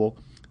that's cool.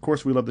 Of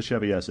course, we love the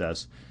Chevy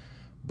SS.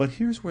 But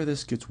here's where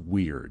this gets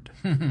weird.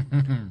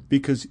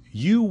 Because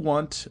you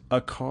want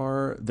a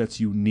car that's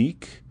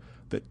unique,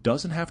 that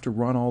doesn't have to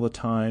run all the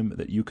time,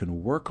 that you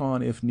can work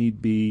on if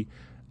need be.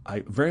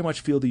 I very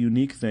much feel the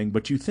unique thing,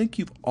 but you think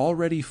you've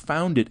already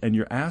found it, and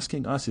you're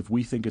asking us if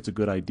we think it's a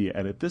good idea.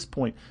 And at this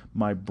point,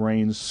 my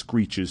brain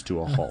screeches to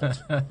a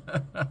halt.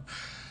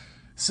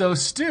 So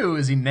Stu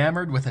is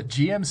enamored with a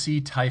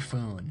GMC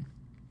Typhoon.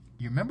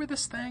 You remember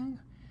this thing?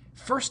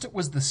 First it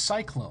was the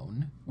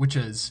Cyclone, which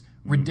is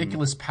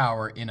ridiculous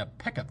power in a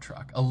pickup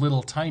truck, a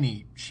little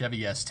tiny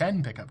Chevy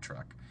S10 pickup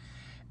truck.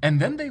 And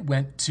then they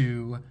went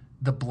to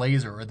the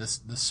Blazer, or the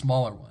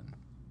smaller one.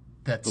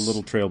 That's the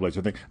little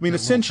Trailblazer thing. I mean,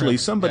 essentially,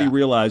 somebody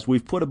realized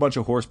we've put a bunch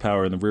of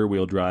horsepower in the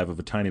rear-wheel drive of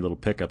a tiny little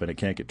pickup and it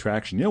can't get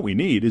traction. You know what we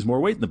need is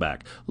more weight in the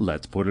back.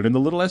 Let's put it in the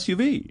little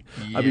SUV.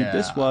 Yeah. I mean,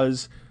 this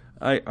was...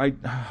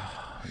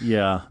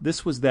 Yeah,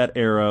 this was that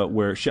era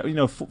where,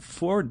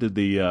 Ford did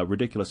the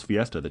ridiculous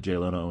Fiesta that Jay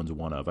Leno owns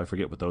one of. I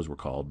forget what those were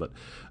called, but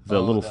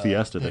the little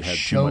Fiesta that had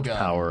Shogun. too much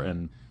power.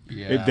 And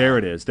Yeah. there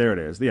it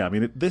is. Yeah, I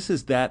mean, this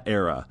is that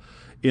era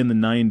in the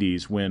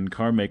 90s when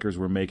car makers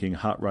were making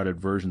hot-rodded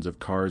versions of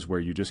cars where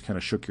you just kind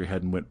of shook your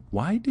head and went,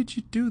 why did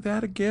you do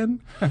that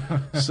again?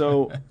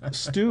 So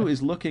Stu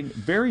is looking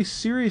very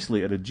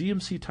seriously at a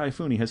GMC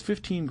Typhoon. He has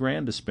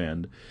 $15,000 to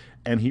spend,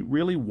 and he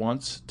really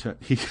wants to...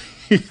 He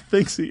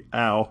thinks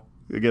Ow.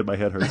 Again, my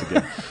head hurts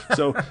again.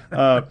 So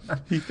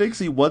he thinks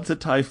he wants a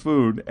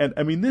Typhoon. And,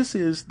 I mean, this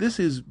is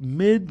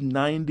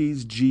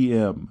mid-90s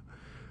GM.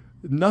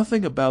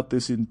 Nothing about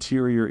this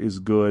interior is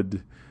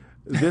good.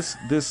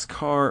 This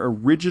car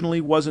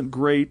originally wasn't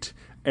great,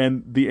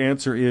 and the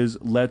answer is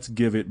let's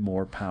give it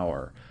more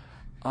power.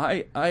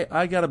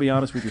 I got to be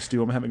honest with you,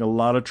 Stu. I'm having a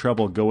lot of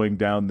trouble going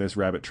down this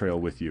rabbit trail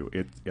with you.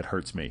 It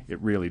hurts me.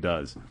 It really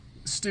does.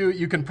 Stu,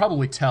 you can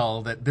probably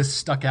tell that this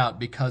stuck out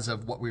because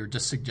of what we were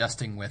just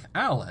suggesting with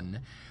Alan,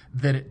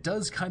 that it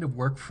does kind of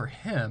work for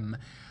him,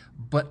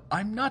 but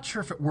I'm not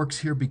sure if it works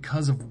here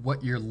because of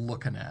what you're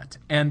looking at.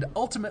 And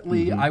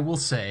ultimately, I will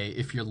say,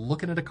 if you're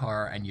looking at a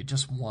car and you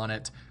just want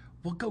it,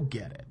 well, go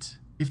get it.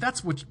 If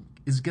that's what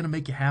is going to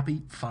make you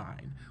happy,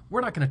 fine.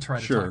 We're not going to try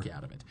to talk you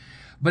out of it.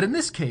 But in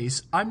this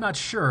case, I'm not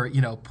sure,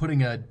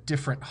 putting a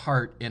different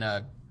heart in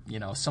a,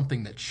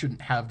 something that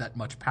shouldn't have that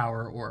much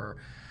power, or,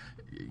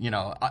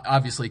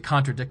 obviously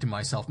contradicting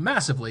myself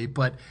massively,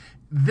 but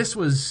this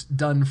was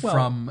done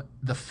from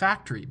the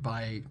factory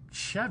by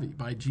Chevy,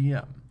 by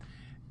GM.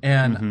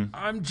 And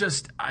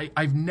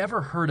I've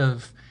never heard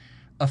of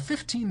a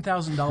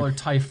 $15,000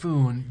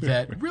 Typhoon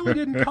that really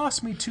didn't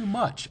cost me too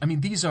much. I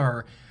mean, these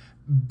are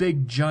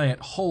big, giant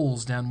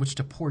holes down which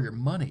to pour your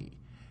money.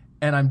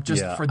 And I'm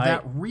just, for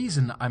that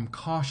reason, I'm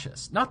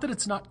cautious. Not that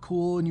it's not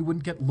cool and you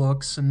wouldn't get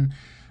looks, and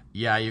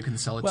yeah, you can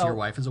sell it to your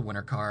wife as a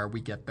winter car. We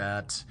get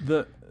that.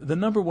 The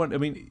number one, I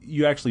mean,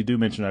 you actually do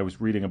mention, I was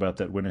reading about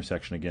that winter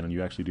section again, and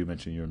you actually do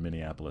mention you're in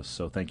Minneapolis,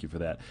 so thank you for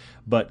that.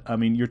 But, I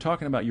mean, you're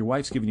talking about your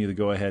wife's giving you the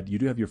go-ahead. You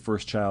do have your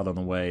first child on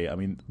the way. I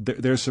mean,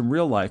 there's some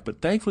real life, but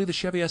thankfully the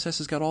Chevy SS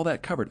has got all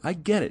that covered. I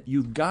get it.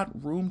 You've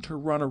got room to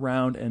run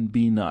around and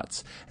be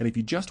nuts. And if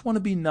you just want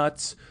to be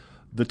nuts,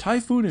 The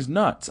Typhoon is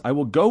nuts. I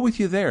will go with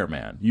you there,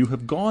 man. You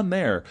have gone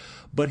there.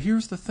 But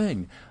here's the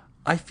thing.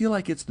 I feel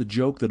like it's the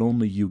joke that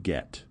only you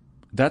get.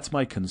 That's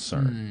my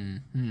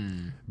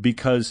concern.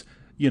 Because,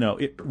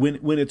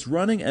 when it's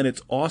running and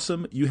it's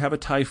awesome, you have a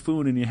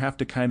Typhoon and you have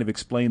to kind of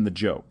explain the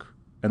joke.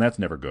 And that's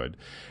never good.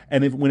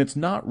 And when it's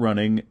not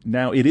running,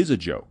 now it is a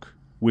joke,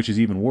 which is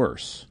even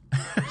worse.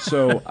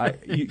 So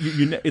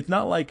it's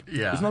not like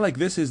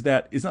this is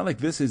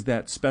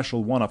that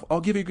special one-off.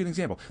 I'll give you a good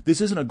example.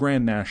 This isn't a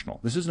Grand National.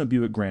 This isn't a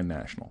Buick Grand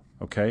National,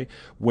 okay?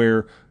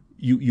 Where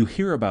you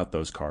hear about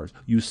those cars,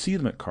 you see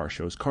them at car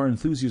shows, car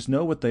enthusiasts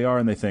know what they are,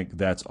 and they think,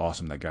 that's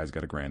awesome, that guy's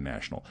got a Grand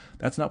National.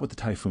 That's not what the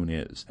Typhoon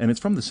is. And it's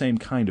from the same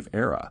kind of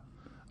era,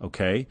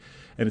 okay?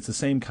 And it's the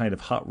same kind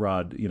of hot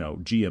rod,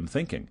 GM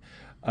thinking.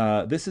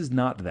 This is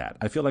not that.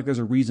 I feel like there's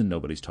a reason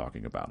nobody's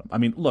talking about them. I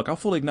mean, look, I'll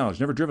fully acknowledge,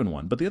 never driven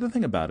one, but the other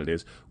thing about it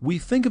is, we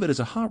think of it as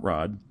a hot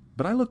rod,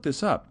 but I looked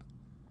this up.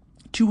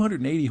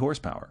 280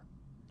 horsepower.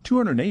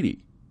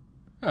 280.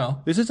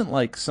 Well, this isn't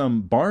like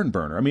some barn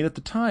burner. I mean, at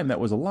the time, that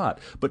was a lot.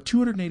 But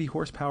 280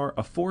 horsepower,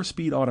 a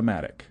 4-speed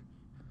automatic.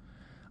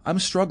 I'm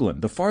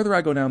struggling. The farther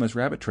I go down this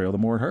rabbit trail, the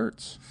more it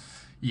hurts.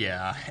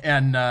 Yeah,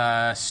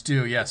 and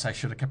Stu, yes, I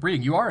should have kept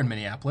reading. You are in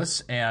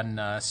Minneapolis,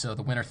 and so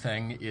the winter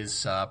thing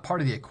is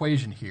part of the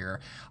equation here.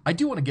 I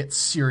do want to get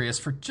serious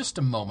for just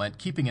a moment,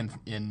 keeping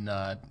in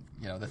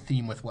the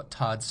theme with what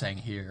Todd's saying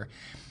here.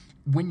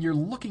 When you're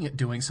looking at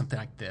doing something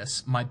like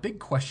this, my big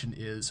question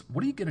is,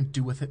 what are you going to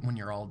do with it when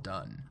you're all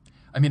done?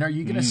 I mean, are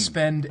you going to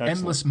spend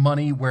endless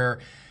money where,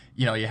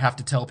 you have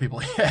to tell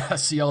people, yeah,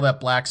 see all that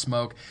black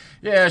smoke?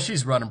 Yeah,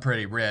 she's running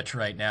pretty rich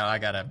right now. I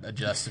got to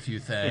adjust a few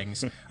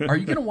things. Are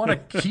you going to want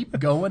to keep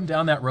going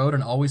down that road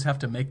and always have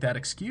to make that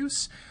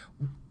excuse?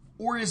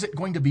 Or is it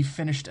going to be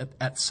finished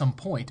at some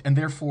point? And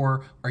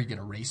therefore, are you going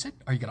to race it?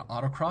 Are you going to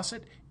autocross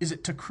it? Is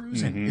it to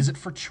cruise in? Is it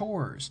for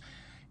chores?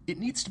 It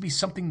needs to be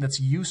something that's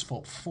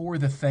useful for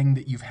the thing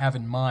that you have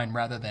in mind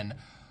rather than,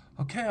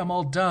 okay, I'm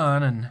all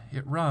done and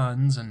it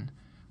runs and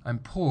I'm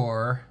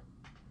poor.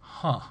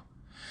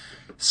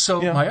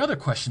 So my other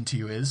question to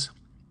you is,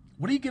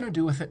 what are you going to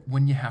do with it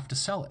when you have to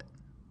sell it?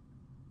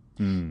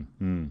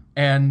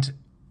 And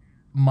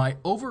my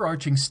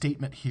overarching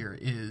statement here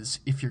is,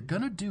 if you're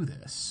going to do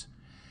this,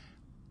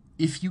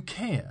 if you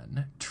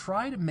can,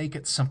 try to make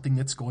it something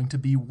that's going to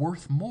be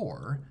worth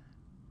more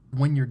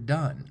when you're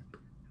done.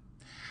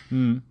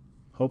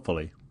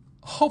 Hopefully.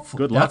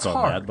 Good luck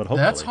on that, but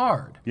hopefully. That's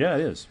hard. Yeah,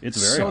 it is. It's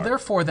very hard. So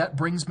therefore, that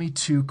brings me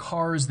to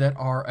cars that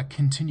are a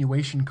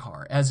continuation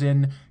car, as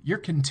in you're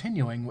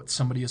continuing what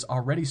somebody has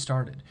already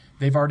started.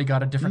 They've already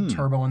got a different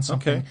turbo and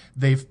something. Okay.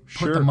 They've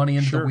put the money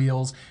into the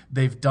wheels.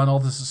 They've done all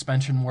the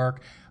suspension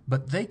work,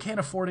 but they can't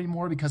afford it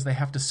anymore because they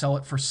have to sell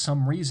it for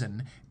some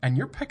reason. And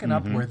you're picking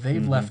up where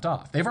they've left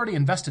off. They've already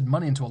invested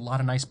money into a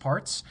lot of nice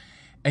parts.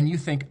 And you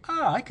think,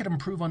 I could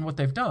improve on what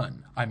they've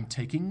done. I'm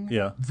taking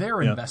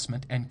their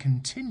investment and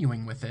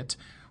continuing with it,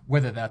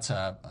 whether that's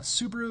a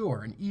Subaru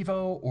or an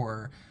Evo,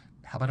 or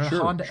how about a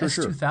Honda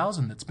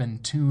S2000 that's been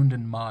tuned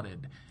and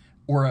modded?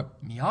 Or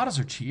Miatas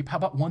are cheap. How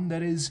about one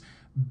that has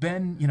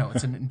been,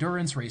 it's an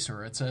endurance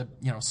racer. It's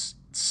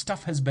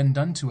stuff has been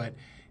done to it.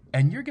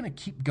 And you're going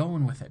to keep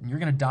going with it. And you're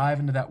going to dive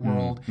into that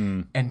world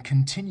and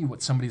continue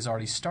what somebody's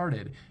already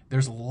started.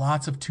 There's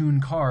lots of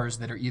tuned cars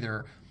that are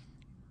either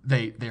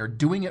they are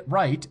doing it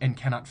right and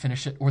cannot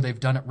finish it, or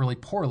they've done it really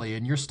poorly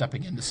and you're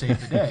stepping in to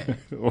save the day.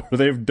 Or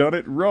they've done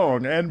it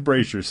wrong, and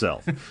brace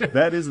yourself.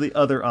 That is the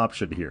other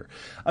option here.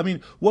 I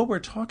mean, what we're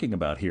talking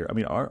about here,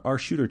 our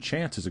shooter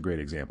Chance is a great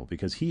example,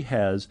 because he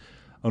has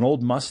an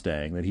old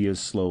Mustang that he is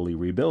slowly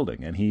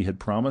rebuilding, and he had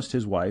promised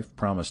his wife,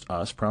 promised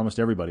us, promised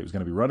everybody it was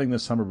going to be running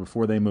this summer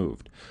before they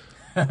moved.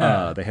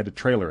 They had to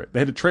trailer it. They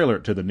had to trailer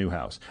it to the new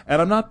house.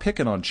 And I'm not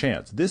picking on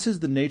Chance. This is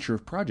the nature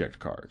of project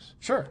cars.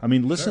 Sure. I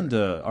mean, listen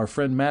to our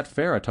friend Matt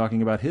Farah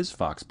talking about his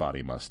Fox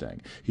Body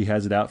Mustang. He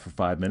has it out for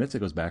 5 minutes. It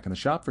goes back in the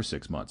shop for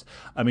 6 months.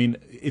 I mean,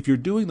 if you're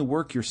doing the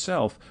work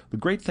yourself, the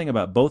great thing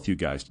about both you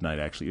guys tonight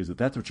actually is that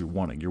that's what you're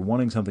wanting. You're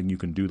wanting something you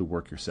can do the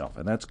work yourself.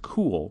 And that's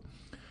cool.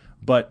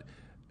 But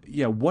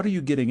yeah, what are you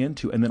getting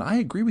into? And then I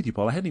agree with you,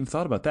 Paul. I hadn't even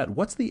thought about that.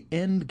 What's the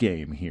end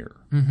game here?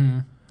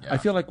 Yeah. I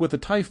feel like with a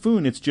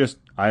Typhoon, it's just,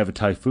 I have a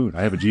Typhoon.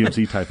 I have a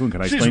GMC Typhoon.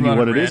 Can I explain to you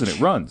what it is? And it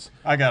runs.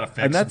 I got to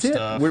fix and that's some it.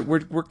 Stuff.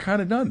 We're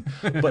kind of done.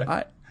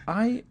 But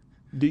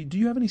do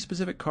you have any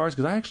specific cars?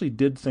 Because I actually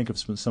did think of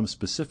some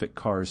specific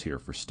cars here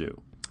for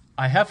Stu.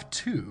 I have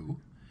two.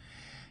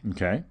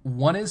 Okay.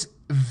 One is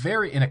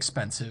very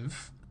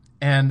inexpensive,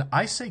 and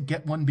I say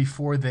get one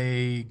before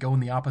they go in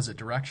the opposite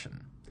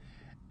direction.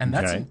 And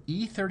that's an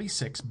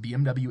E36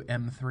 BMW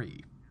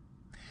M3.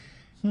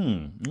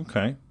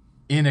 Okay.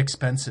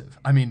 Inexpensive.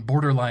 I mean,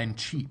 borderline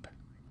cheap.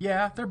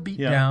 Yeah, they're beat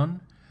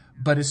down,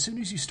 but as soon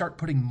as you start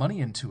putting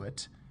money into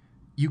it,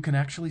 you can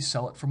actually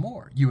sell it for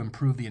more. You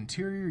improve the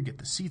interior, you get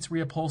the seats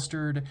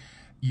reupholstered,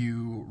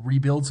 you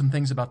rebuild some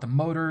things about the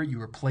motor,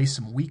 you replace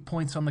some weak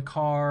points on the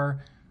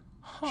car.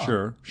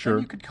 Sure. Then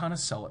you could kind of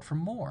sell it for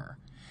more.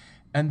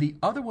 And the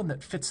other one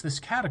that fits this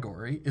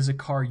category is a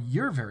car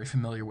you're very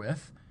familiar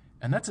with,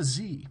 and that's a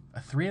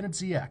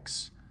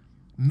 300ZX.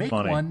 make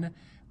Funny. one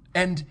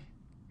and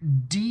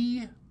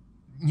de-rod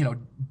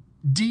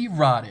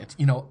it,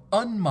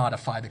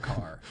 unmodify the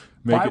car.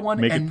 Buy one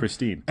make and, it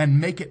pristine. And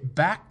make it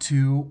back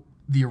to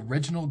the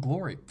original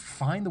glory.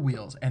 Find the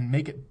wheels and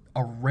make it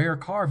a rare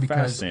car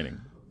because,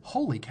 Fascinating.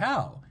 holy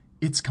cow,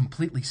 it's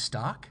completely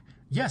stock.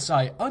 Yes,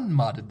 I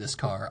unmodded this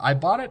car. I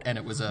bought it and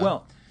it was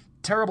a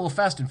terrible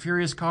Fast and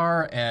Furious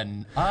car,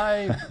 and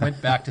I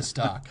went back to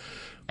stock.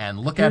 And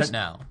look at it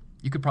now.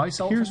 You could probably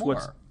sell it for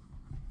more.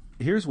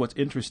 Here's what's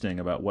interesting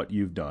about what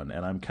you've done,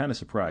 and I'm kind of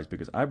surprised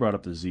because I brought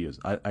up the Z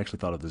I actually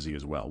thought of the Z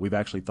as well. We've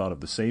actually thought of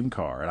the same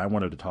car, and I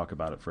wanted to talk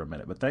about it for a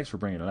minute. But thanks for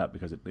bringing it up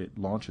because it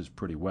launches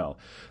pretty well.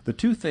 The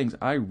two things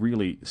I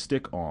really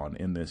stick on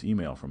in this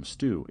email from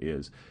Stu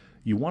is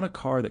you want a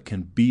car that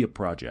can be a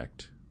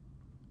project.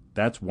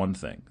 That's one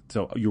thing.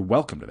 So you're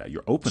welcome to that.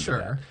 You're open to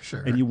that.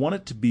 Sure. And you want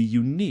it to be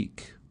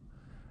unique.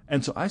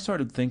 And so I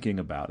started thinking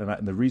about,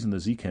 and the reason the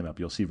Z came up,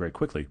 you'll see very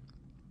quickly,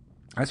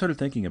 I started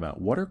thinking about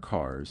what are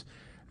cars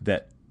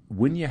that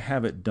when you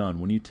have it done,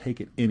 when you take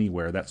it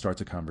anywhere, that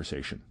starts a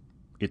conversation.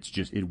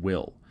 It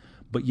will.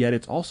 But yet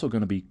it's also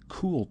going to be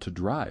cool to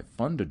drive,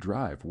 fun to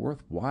drive,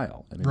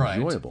 worthwhile, and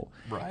enjoyable.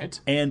 Right.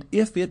 And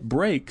if it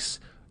breaks,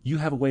 you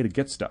have a way to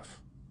get stuff.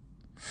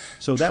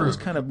 So that was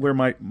kind of where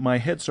my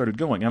head started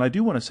going. And I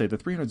do want to say the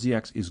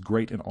 300ZX is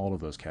great in all of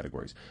those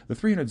categories. The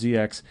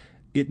 300ZX,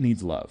 it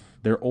needs love.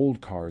 They're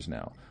old cars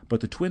now. But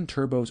the twin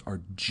turbos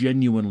are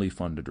genuinely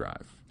fun to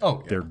drive.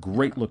 Oh, yeah. They're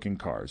great-looking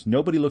cars.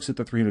 Nobody looks at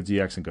the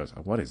 300ZX and goes,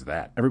 oh, what is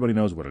that? Everybody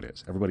knows what it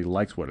is. Everybody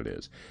likes what it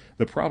is.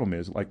 The problem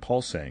is, like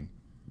Paul's saying,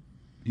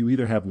 you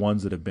either have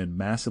ones that have been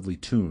massively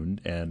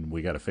tuned, and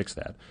we got to fix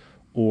that,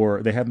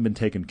 or they haven't been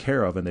taken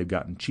care of, and they've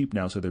gotten cheap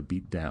now, so they're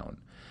beat down.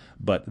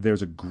 But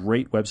there's a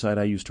great website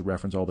I used to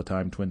reference all the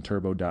time,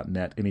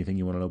 twinturbo.net. Anything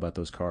you want to know about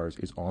those cars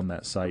is on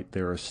that site.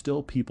 There are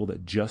still people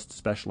that just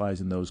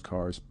specialize in those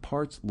cars,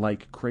 parts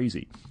like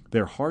crazy.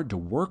 They're hard to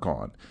work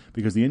on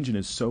because the engine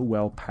is so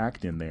well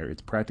packed in there.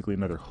 It's practically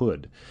another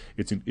hood.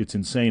 It's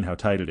insane how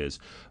tight it is.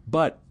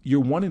 But you're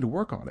wanting to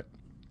work on it.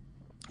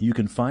 You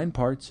can find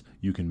parts.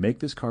 You can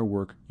make this car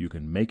work. You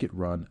can make it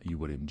run. You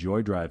would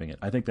enjoy driving it.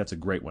 I think that's a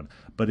great one.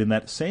 But in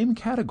that same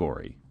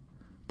category,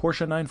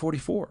 Porsche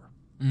 944.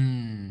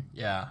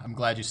 Yeah, I'm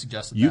glad you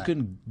suggested that. You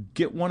can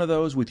get one of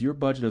those with your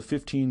budget of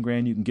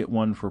 $15,000. You can get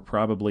one for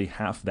probably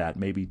half that,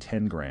 maybe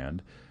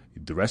 $10,000.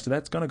 The rest of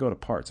that's going to go to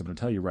parts. I'm going to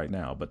tell you right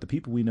now. But the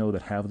people we know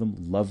that have them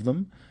love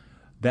them.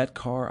 That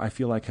car, I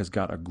feel like, has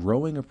got a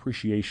growing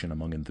appreciation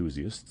among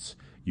enthusiasts.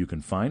 You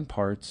can find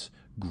parts,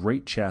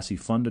 great chassis,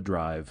 fun to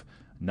drive.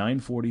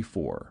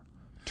 944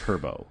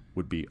 Turbo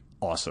would be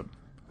awesome.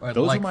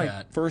 Those are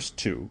my first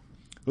two.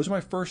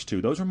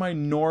 Those are my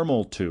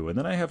normal two. And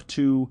then I have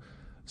two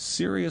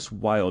serious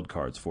wild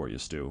cards for you,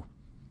 Stu.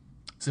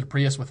 Is it a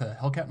Prius with a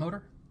Hellcat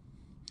motor?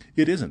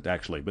 It isn't,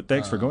 actually, but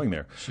thanks for going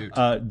there. Shoot.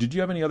 Did you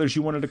have any others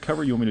you wanted to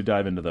cover? You want me to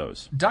dive into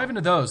those? Dive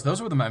into those.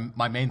 Those were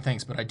my main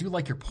things, but I do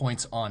like your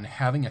points on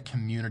having a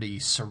community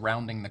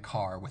surrounding the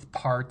car with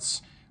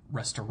parts,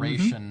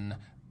 restoration.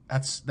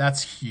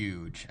 That's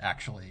huge,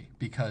 actually,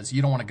 because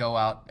you don't want to go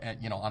out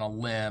on a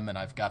limb and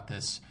I've got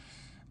this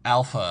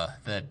Alpha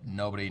that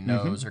nobody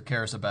knows or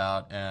cares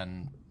about,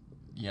 and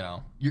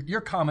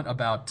your comment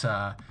about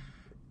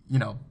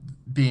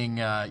being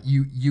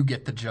you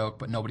get the joke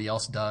but nobody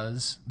else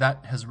does,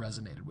 that has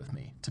resonated with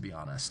me, to be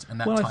honest, and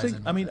that ties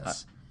in with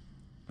this.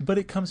 But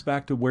it comes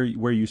back to where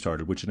you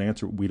started, which is an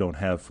answer we don't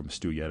have from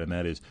Stu yet, and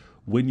that is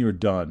when you're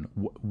done,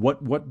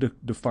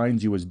 what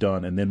defines you as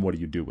done, and then what do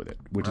you do with it,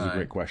 which is a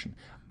great question.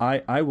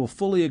 I will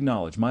fully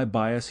acknowledge my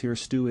bias here,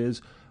 Stu,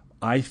 is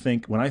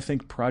when I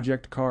think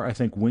project car, I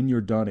think when you're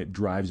done, it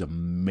drives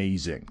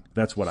amazing.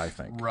 That's what I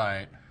think.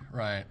 Right.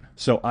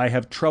 So I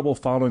have trouble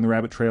following the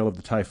rabbit trail of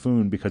the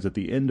Typhoon because at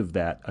the end of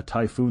that, a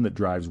Typhoon that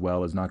drives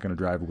well is not going to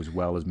drive as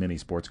well as many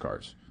sports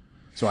cars.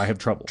 So I have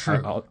trouble.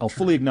 I'll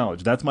fully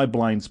acknowledge that's my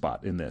blind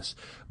spot in this.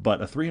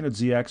 But a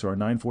 300ZX or a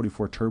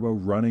 944 Turbo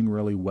running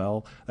really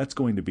well, that's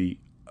going to be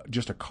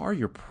just a car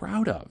you're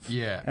proud of.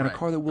 Yeah, and a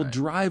car that will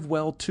drive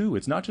well, too.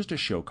 It's not just a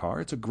show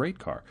car. It's a great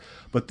car.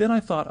 But then I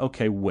thought,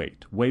 okay,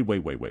 wait.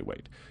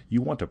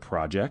 You want a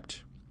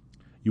project.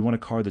 You want a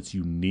car that's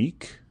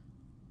unique.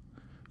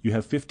 You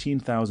have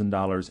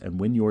 $15,000, and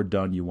when you're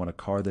done, you want a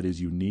car that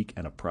is unique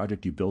and a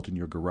project you built in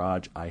your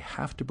garage. I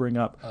have to bring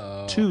up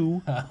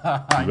two.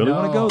 You really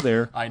want to go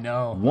there. I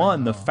know.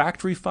 One, the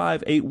Factory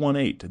 5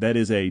 818. That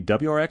is a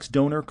WRX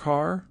donor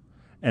car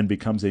and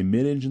becomes a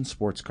mid-engine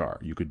sports car.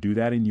 You could do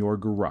that in your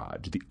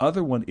garage. The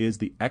other one is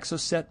the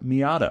Exocet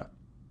Miata.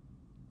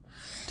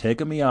 Take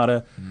a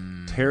Miata,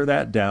 tear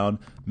that down,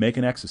 make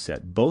an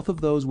Exocet. Both of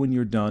those, when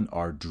you're done,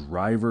 are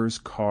driver's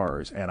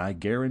cars. And I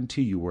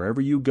guarantee you, wherever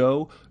you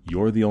go,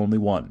 you're the only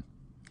one.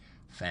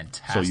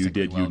 Fantastic. So you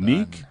did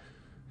unique.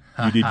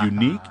 You did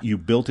unique. You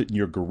built it in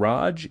your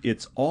garage.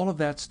 It's all of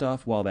that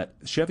stuff while that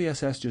Chevy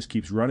SS just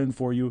keeps running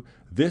for you.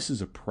 This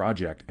is a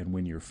project, and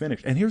when you're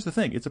finished. And here's the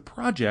thing. It's a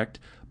project,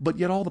 but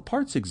yet all the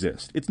parts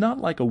exist. It's not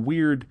like a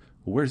weird...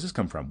 Where does this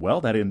come from? Well,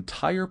 that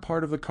entire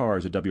part of the car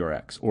is a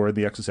WRX, or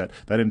the Exocet.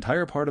 That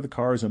entire part of the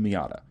car is a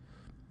Miata.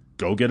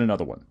 go get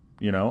another one.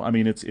 I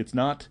mean, it's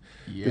not.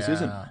 This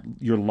isn't.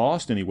 You're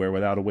lost anywhere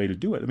without a way to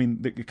do it. I mean,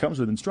 it comes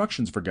with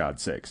instructions, for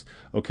God's sakes.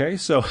 Okay,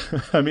 so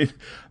I mean,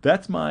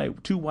 that's my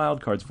 2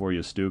 wild cards for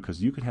you, Stu,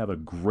 because you could have a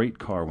great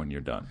car when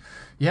you're done.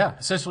 Yeah,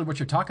 essentially what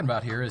you're talking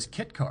about here is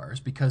kit cars,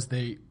 because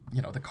the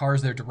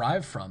cars they're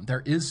derived from,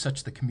 there is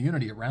such the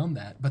community around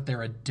that, but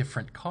they're a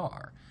different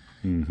car.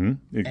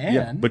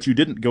 Mm-hmm. But you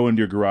didn't go into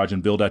your garage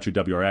and build out your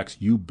WRX.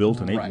 You built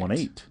an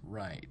 818.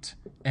 Right.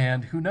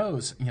 And who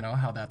knows,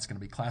 how that's going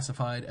to be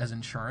classified as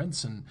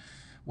insurance and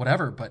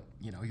whatever. But,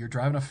 you're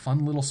driving a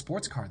fun little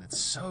sports car that's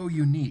so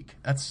unique.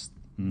 That's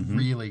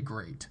really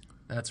great.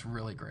 That's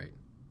really great.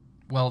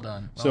 Well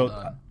done. Well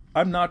done.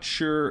 I'm not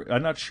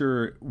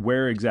sure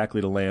where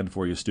exactly to land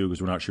for you, Stu,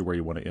 because we're not sure where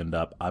you want to end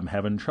up. I'm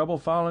having trouble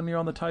following you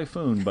on the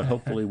Typhoon, but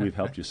hopefully we've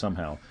helped you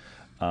somehow.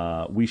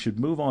 We should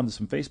move on to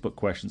some Facebook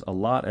questions. A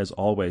lot, as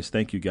always.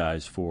 Thank you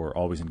guys for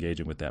always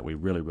engaging with that. We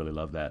really, really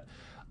love that.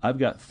 I've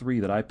got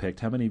 3 that I picked.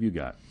 How many have you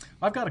got?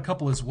 I've got a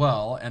couple as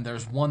well, and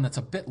there's one that's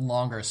a bit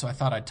longer, so I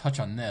thought I'd touch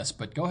on this.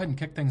 But go ahead and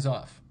kick things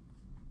off.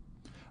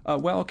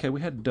 Okay.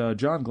 We had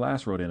John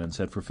Glass wrote in and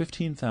said, for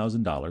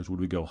 $15,000, would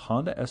we go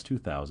Honda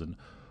S2000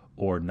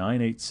 or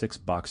 986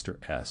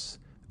 Boxster S?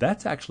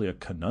 That's actually a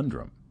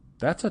conundrum.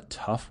 That's a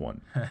tough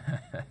one.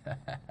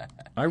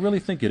 I really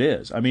think it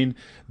is. I mean,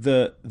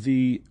 I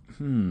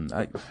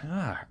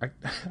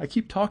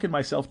keep talking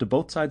myself to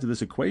both sides of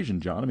this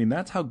equation, John. I mean,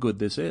 that's how good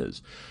this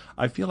is.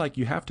 I feel like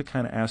you have to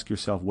kind of ask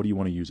yourself, what do you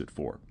want to use it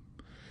for?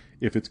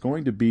 If it's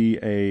going to be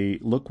a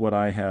look what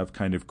I have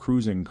kind of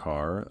cruising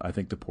car, I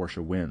think the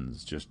Porsche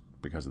wins just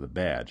because of the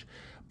badge.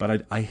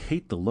 But I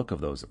hate the look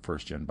of those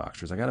first-gen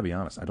Boxsters. I got to be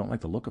honest. I don't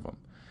like the look of them.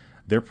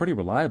 They're pretty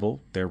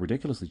reliable. They're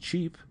ridiculously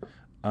cheap.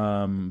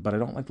 But I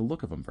don't like the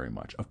look of them very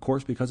much. Of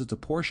course, because it's a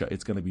Porsche,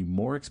 it's going to be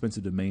more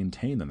expensive to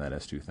maintain than that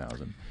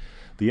S2000.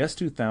 The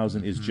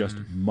S2000 is just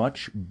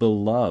much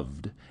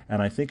beloved, and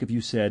I think if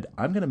you said,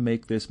 I'm going to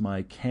make this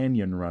my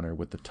Canyon Runner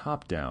with the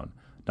top down,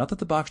 not that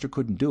the Boxster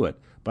couldn't do it,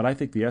 but I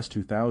think the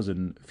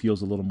S2000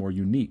 feels a little more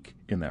unique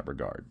in that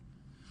regard.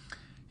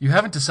 You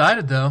haven't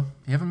decided, though.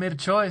 You haven't made a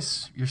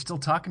choice. You're still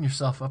talking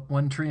yourself up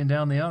one tree and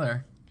down the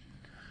other.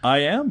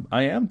 I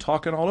am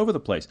talking all over the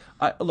place.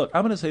 Look,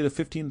 I'm going to say the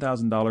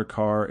 $15,000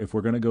 car, if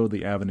we're going to go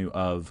the avenue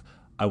of,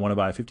 I want to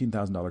buy a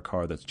 $15,000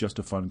 car that's just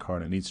a fun car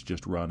and it needs to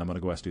just run, I'm going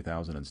to go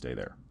S2000 and stay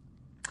there.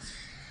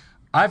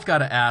 I've got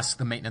to ask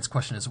the maintenance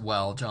question as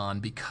well,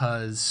 John,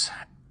 because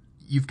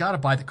you've got to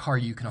buy the car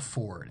you can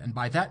afford. And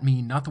by that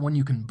mean not the one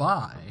you can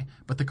buy,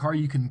 but the car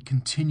you can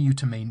continue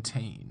to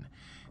maintain.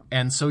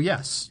 And so,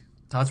 yes,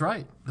 Todd's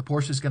right. The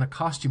Porsche is going to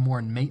cost you more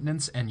in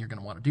maintenance and you're going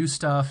to want to do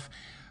stuff.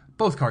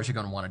 Both cars you're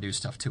going to want to do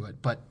stuff to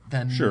it. But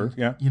then, sure,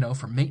 yeah.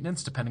 For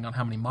maintenance, depending on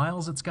how many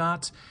miles it's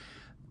got,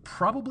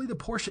 probably the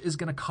Porsche is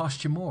going to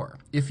cost you more.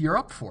 If you're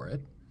up for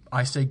it,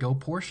 I say go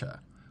Porsche.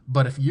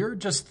 But if you're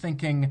just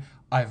thinking,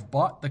 I've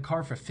bought the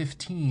car for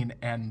 $15,000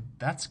 and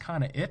that's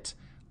kind of it,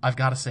 I've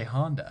got to say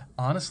Honda.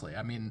 Honestly,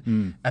 I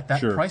mean, at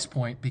that price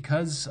point,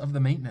 because of the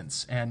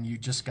maintenance, and you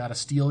just got to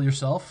steel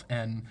yourself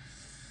and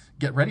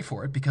get ready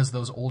for it, because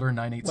those older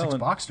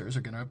 986 Boxsters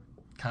are going to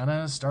kind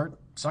of start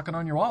sucking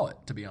on your wallet,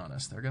 to be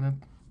honest. They're going to...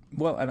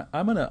 Well, and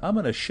I'm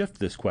gonna shift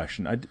this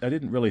question. I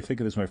didn't really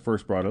think of this when I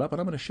first brought it up, but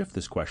I'm going to shift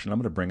this question. I'm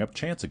going to bring up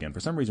Chance again. For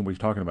some reason, we're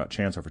talking about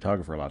Chance, our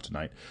photographer, a lot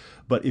tonight.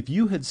 But if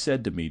you had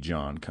said to me,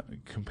 John,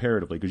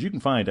 comparatively, because you can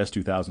find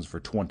S2000s for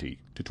 20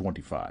 to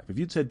 25. If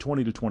you'd said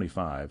 20 to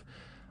 25,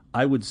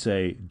 I would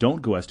say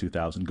don't go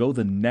S2000. Go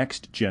the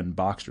next gen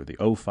Boxster,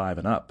 the 05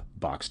 and up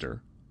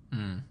Boxster,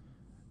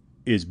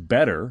 is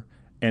better.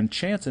 And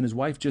Chance and his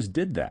wife just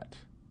did that.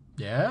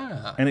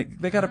 Yeah. And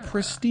they got a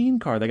pristine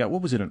car. They got,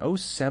 what was it, an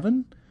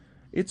 07?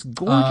 It's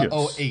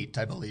gorgeous. 08,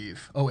 I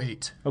believe.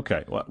 08.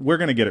 Okay. Well, we're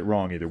going to get it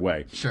wrong either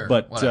way. Sure.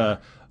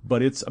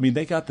 But it's, I mean,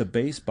 they got the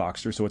base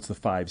Boxster, so it's the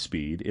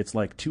 5-speed. It's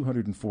like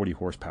 240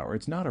 horsepower.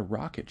 It's not a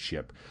rocket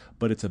ship,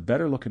 but it's a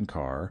better looking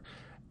car.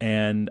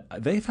 And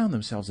they found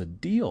themselves a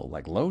deal,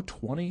 like low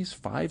 20s,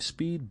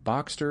 5-speed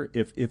Boxster.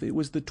 If it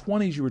was the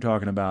 20s you were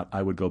talking about,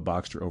 I would go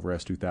Boxster over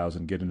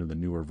S2000, get into the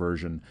newer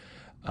version.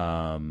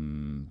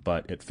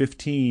 But at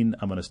 15,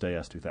 I'm going to stay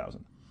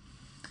S2000.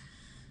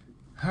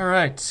 All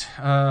right.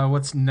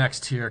 What's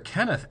next here?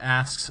 Kenneth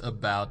asks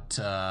about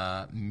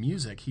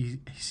music. He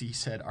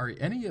said, are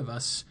any of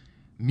us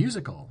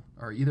musical,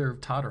 or either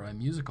Todd or I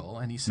musical?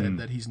 And he said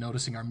that he's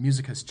noticing our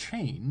music has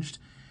changed.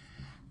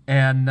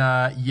 And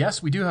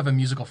yes, we do have a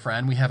musical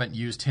friend. We haven't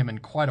used him in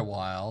quite a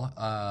while,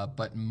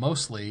 but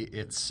mostly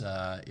it's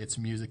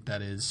music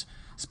that is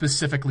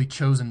specifically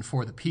chosen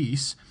for the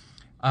piece.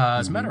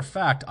 As a matter of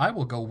fact, I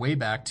will go way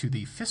back to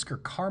the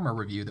Fisker Karma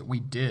review that we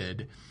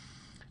did.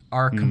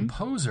 Our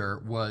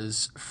composer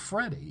was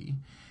Freddie,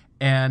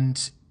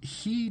 and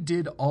he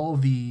did all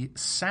the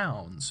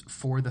sounds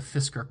for the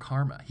Fisker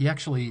Karma. He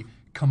actually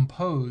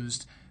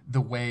composed the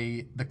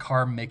way the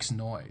car makes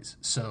noise.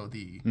 So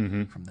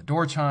from the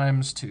door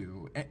chimes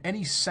to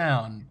any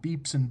sound,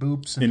 beeps and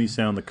boops. And, any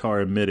sound the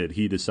car emitted,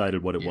 he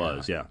decided what it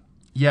was, yeah.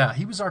 Yeah,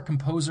 he was our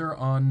composer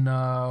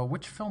on,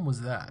 which film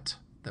was that?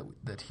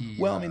 that he.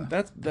 Well, I mean,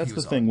 that's the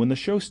thing. When the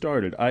show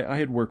started, I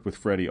had worked with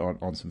Freddie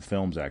on some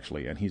films,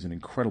 actually, and he's an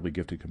incredibly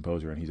gifted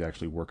composer, and he's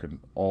actually working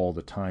all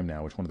the time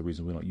now, which is one of the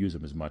reasons we don't use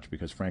him as much,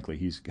 because, frankly,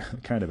 he's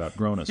kind of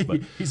outgrown us.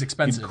 But he's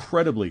expensive.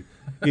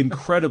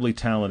 Incredibly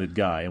talented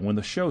guy. And when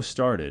the show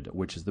started,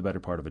 which is the better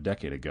part of a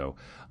decade ago,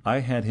 I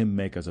had him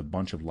make us a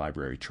bunch of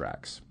library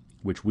tracks,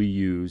 which we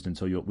used. And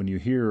so when you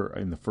hear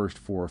in the first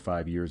 4 or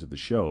 5 years of the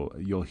show,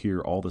 you'll hear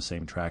all the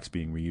same tracks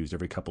being reused.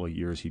 Every couple of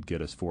years, he'd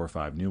get us 4 or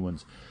 5 new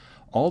ones,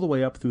 all the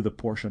way up through the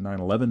Porsche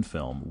 911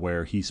 film,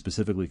 where he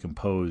specifically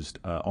composed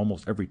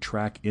almost every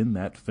track in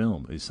that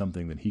film is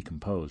something that he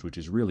composed, which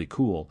is really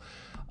cool.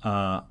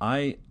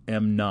 I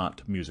am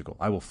not musical.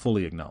 I will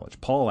fully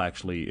acknowledge. Paul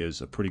actually is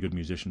a pretty good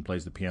musician,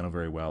 plays the piano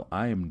very well.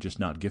 I am just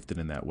not gifted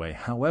in that way.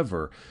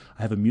 However,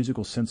 I have a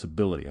musical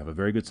sensibility. I have a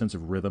very good sense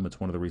of rhythm.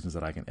 It's one of the reasons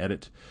that I can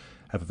edit.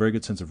 I have a very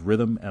good sense of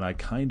rhythm, and I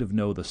kind of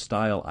know the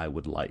style I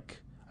would like.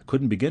 I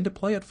couldn't begin to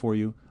play it for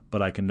you,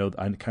 but I kind of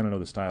know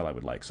the style I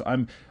would like. So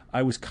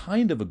I was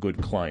kind of a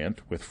good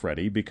client with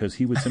Freddie, because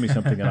he would send me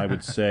something and I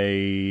would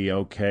say,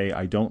 okay,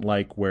 I don't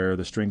like where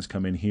the strings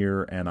come in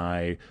here, and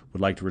I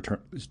would like to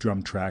return this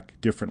drum track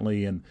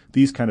differently, and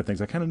these kind of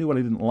things. I kind of knew what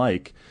I didn't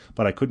like,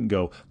 but I couldn't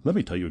go, let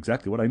me tell you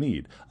exactly what I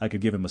need. I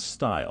could give him a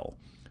style.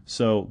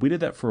 So we did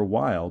that for a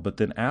while, but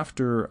then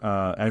after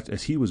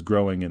as he was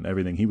growing and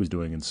everything he was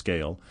doing in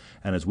scale,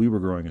 and as we were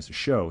growing as a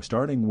show,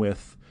 starting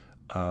with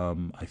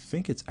I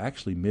think it's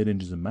actually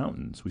Mid-Engines and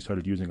Mountains, we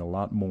started using a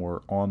lot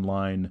more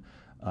online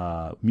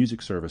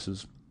music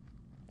services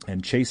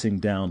and chasing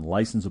down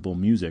licensable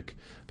music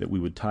that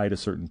we would tie to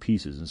certain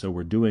pieces. And so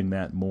we're doing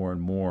that more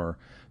and more,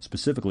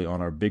 specifically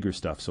on our bigger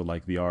stuff. So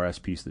like the RS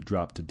piece that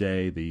dropped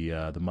today,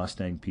 the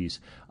Mustang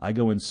piece, I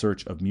go in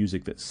search of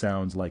music that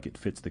sounds like it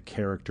fits the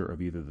character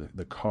of either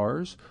the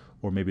cars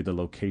or maybe the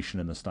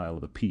location and the style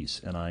of the piece,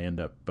 and I end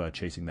up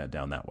chasing that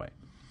down that way.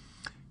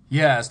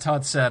 Yeah, as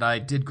Todd said, I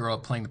did grow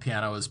up playing the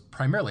piano. It was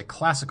primarily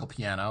classical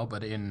piano,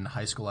 but in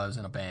high school I was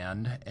in a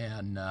band,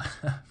 and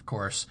of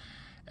course,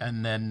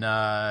 and then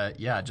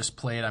just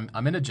played.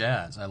 I'm into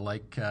jazz. I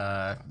like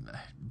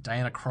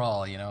Diana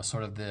Krall,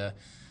 sort of the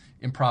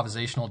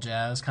improvisational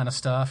jazz kind of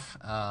stuff.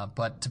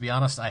 But to be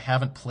honest, I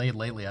haven't played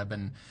lately. I've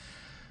been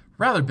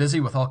rather busy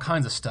with all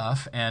kinds of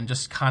stuff and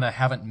just kind of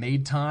haven't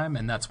made time,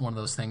 and that's one of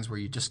those things where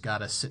you just got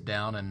to sit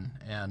down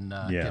and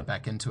get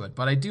back into it.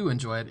 But I do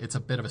enjoy it. It's a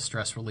bit of a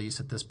stress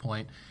release at this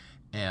point,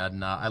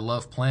 and I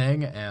love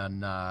playing,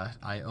 and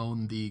I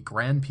own the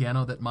grand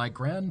piano that my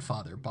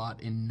grandfather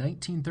bought in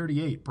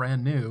 1938,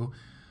 brand new,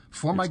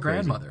 for my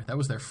grandmother. Crazy. That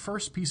was their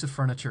first piece of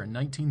furniture in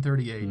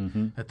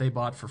 1938 that they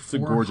bought for $400. It's a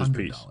gorgeous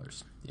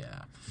piece.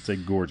 Yeah. It's a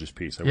gorgeous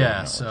piece.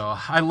 So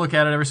I look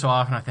at it every so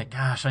often. I think,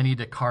 gosh, I need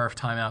to carve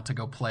time out to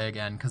go play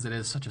again, because it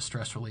is such a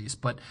stress release.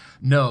 But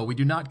no, we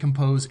do not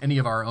compose any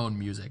of our own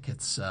music.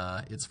 It's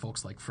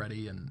folks like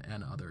Freddie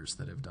and others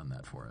that have done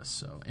that for us.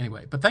 So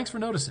anyway, but thanks for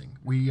noticing.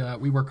 We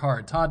work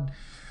hard. Todd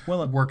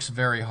works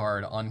very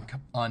hard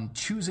on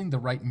choosing the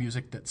right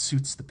music that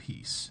suits the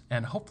piece.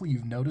 And hopefully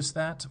you've noticed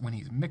that when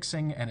he's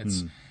mixing, and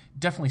it's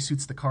definitely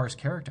suits the car's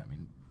character. I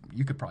mean,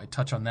 you could probably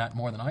touch on that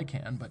more than I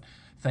can, but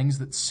things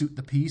that suit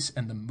the piece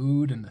and the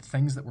mood and the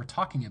things that we're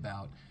talking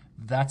about,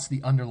 that's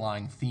the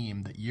underlying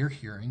theme that you're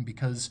hearing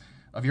because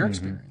of your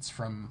experience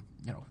from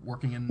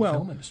working in the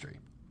film industry.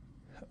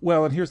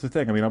 Well, and here's the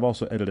thing. I mean, I've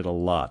also edited a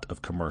lot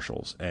of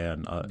commercials,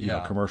 and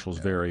commercials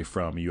vary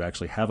from you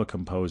actually have a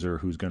composer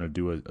who's going to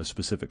do a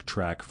specific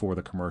track for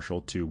the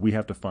commercial to we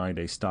have to find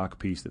a stock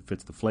piece that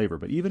fits the flavor.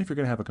 But even if you're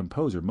going to have a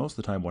composer, most of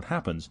the time what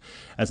happens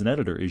as an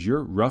editor is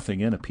you're roughing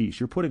in a piece.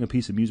 You're putting a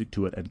piece of music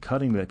to it and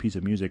cutting that piece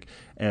of music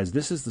as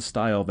this is the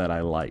style that I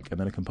like, and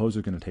then a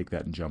composer is going to take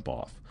that and jump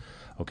off.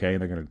 Okay,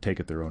 and they're going to take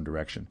it their own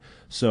direction.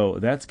 So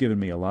that's given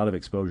me a lot of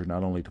exposure,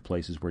 not only to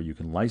places where you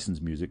can license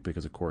music,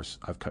 because, of course,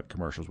 I've cut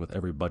commercials with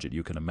every budget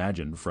you can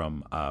imagine,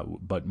 from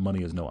but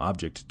money is no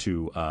object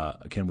to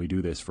can we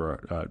do this for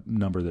a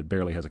number that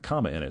barely has a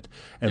comma in it?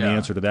 And the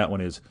answer to that one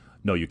is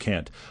no, you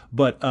can't.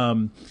 But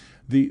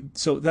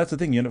so that's the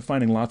thing. You end up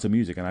finding lots of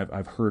music, and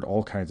I've heard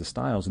all kinds of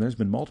styles, and there's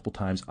been multiple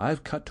times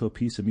I've cut to a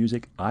piece of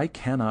music I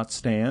cannot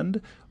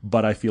stand,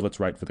 but I feel it's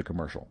right for the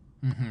commercial.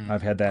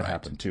 I've had that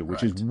happen too,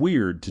 which is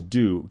weird to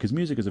do because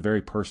music is a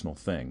very personal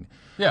thing.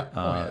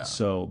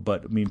 So,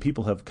 but I mean,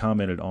 people have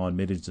commented on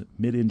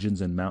Mid-Engines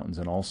and Mountains,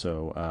 and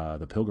also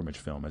the Pilgrimage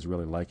film as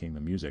really liking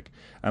the music,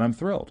 and I'm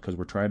thrilled because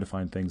we're trying to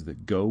find things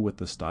that go with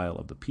the style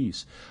of the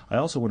piece. I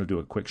also want to do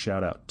a quick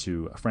shout out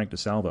to Frank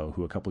DeSalvo,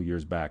 who a couple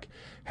years back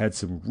had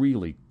some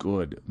really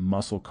good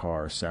muscle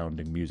car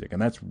sounding music, and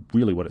that's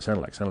really what it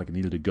sounded like. It sounded like it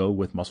needed to go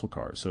with muscle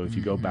cars. So if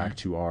you go back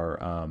to our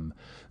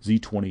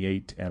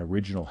Z28 and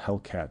original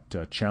Hellcat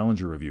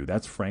Challenger review,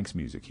 that's Frank's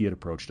music. He had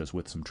approached us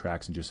with some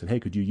tracks and just said, hey,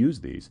 could you use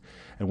these?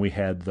 And we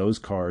had those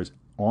cars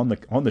on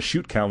the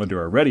shoot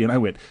calendar already, and I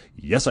went,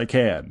 yes, I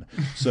can.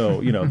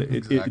 So,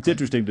 exactly. It's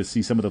interesting to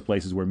see some of the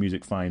places where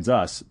music finds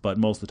us, but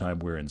most of the time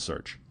we're in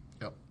search.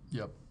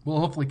 Yep. Well,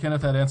 hopefully,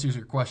 Kenneth, that answers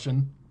your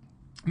question.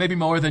 Maybe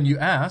more than you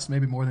asked,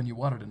 maybe more than you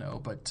wanted to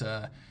know, but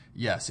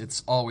yes,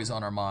 it's always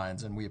on our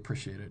minds, and we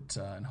appreciate it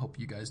and hope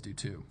you guys do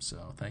too.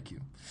 So thank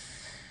you.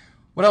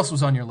 What else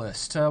was on your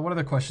list? What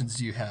other questions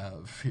do you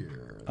have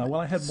here? Well,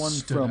 I had one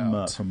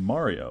from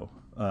Mario.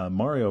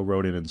 Mario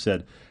wrote in and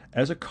said,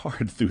 as a car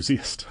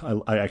enthusiast,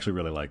 I actually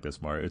really like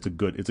this, Mario. It's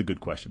a good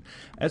question.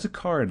 As a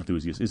car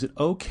enthusiast, is it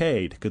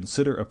okay to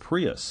consider a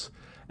Prius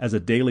as a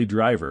daily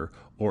driver,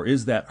 or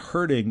is that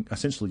hurting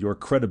essentially your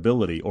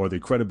credibility or the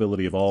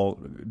credibility of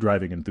all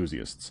driving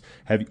enthusiasts?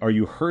 Are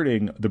you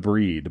hurting the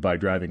breed by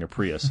driving a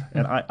Prius?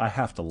 And I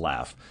have to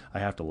laugh.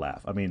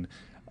 I mean,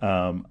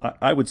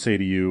 I would say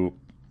to you,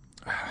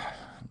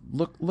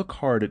 look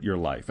hard at your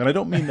life, and I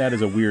don't mean that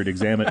as a weird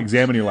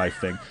examine your life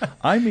thing.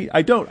 I mean,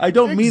 I don't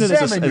mean it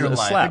as a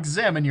slap.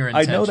 Examine your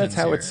intentions. I know that's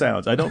how here. It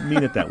sounds. I don't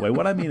mean it that way.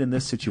 What I mean in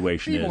this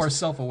situation is be more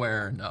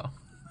self-aware.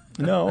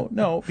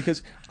 No,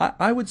 because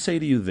I would say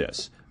to you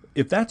this: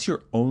 if that's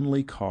your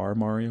only car,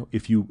 Mario,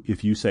 if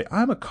you say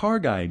I'm a car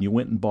guy and you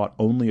went and bought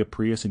only a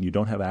Prius and you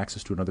don't have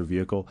access to another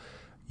vehicle,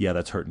 yeah,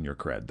 that's hurting your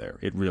cred there.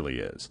 It really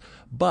is.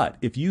 But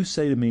if you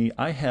say to me,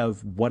 I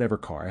have whatever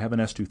car, I have an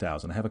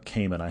S2000, I have a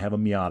Cayman, I have a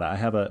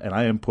Miata, and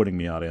I am putting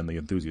Miata in the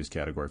enthusiast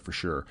category for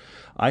sure.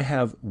 I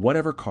have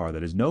whatever car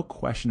that is no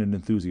question an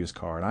enthusiast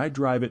car, and I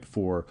drive it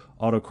for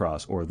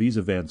autocross or these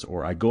events,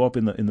 or I go up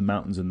in the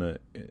mountains on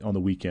the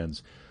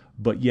weekends,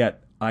 but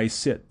yet I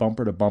sit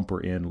bumper to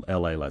bumper in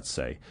LA, let's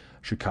say.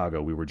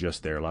 Chicago, we were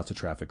just there, lots of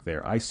traffic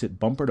there. I sit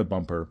bumper to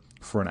bumper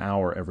for an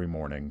hour every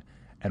morning,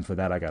 and for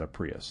that I got a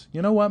Prius.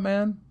 You know what,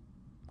 man?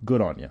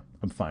 Good on you.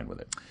 I'm fine with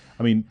it.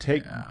 I mean,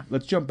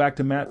 let's jump back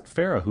to Matt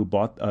Farah, who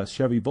bought a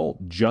Chevy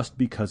Volt just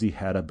because he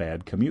had a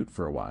bad commute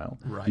for a while.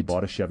 Right. He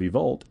bought a Chevy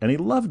Volt, and he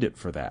loved it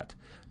for that.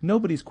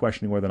 Nobody's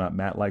questioning whether or not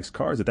Matt likes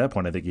cars. At that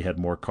point, I think he had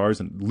more cars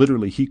than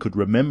literally he could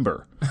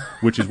remember,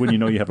 which is when you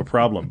know you have a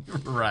problem.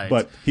 Right.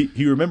 But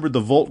he remembered the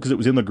Volt because it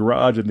was in the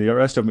garage, and the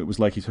rest of him, it was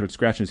like he started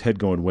scratching his head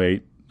going,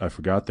 wait, I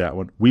forgot that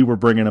one. We were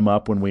bringing him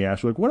up when we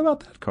asked, like, what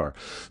about that car?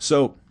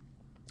 So,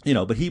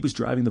 but he was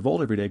driving the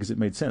Volt every day because it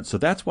made sense. So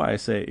that's why I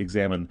say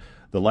examine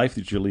the life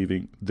that you're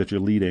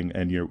leading,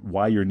 and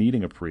why you're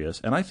needing a Prius.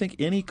 And I think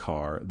any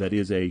car that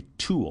is a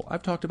tool.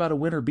 I've talked about a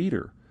winter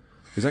beater.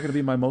 Is that going to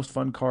be my most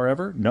fun car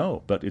ever?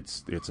 No, but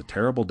it's a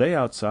terrible day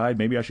outside.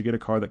 Maybe I should get a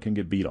car that can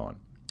get beat on.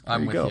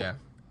 I'm with you.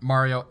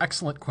 Mario,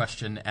 excellent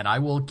question, and I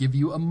will give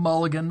you a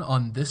mulligan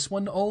on this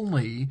one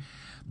only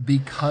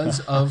because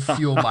of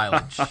fuel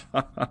mileage.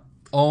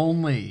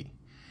 Only.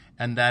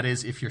 And that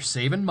is if you're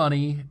saving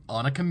money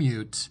on a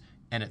commute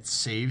and it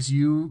saves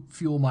you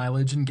fuel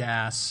mileage and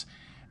gas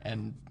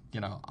and,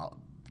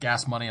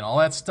 gas money and all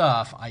that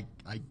stuff, I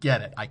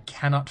get it. I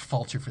cannot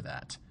fault you for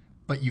that.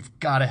 But you've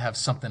got to have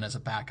something as a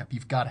backup.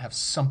 You've got to have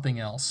something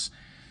else,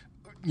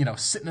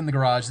 sitting in the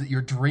garage that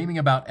you're dreaming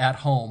about at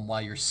home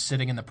while you're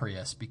sitting in the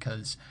Prius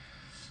because,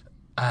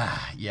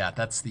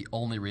 that's the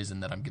only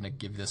reason that I'm going to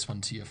give this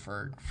one to you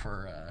for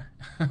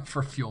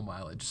fuel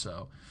mileage.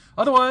 So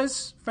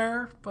otherwise,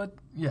 fair, but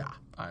yeah,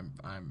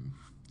 I'm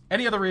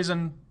any other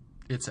reason,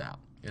 it's out.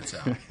 It's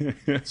out.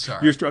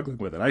 Sorry. You're struggling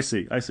with it. I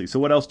see. So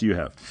what else do you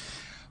have?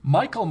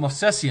 Michael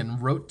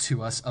Mosesian wrote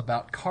to us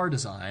about car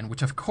design,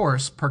 which of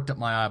course perked up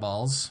my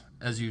eyeballs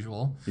as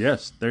usual.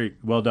 Yes,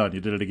 well done.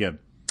 You did it again.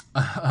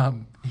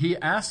 He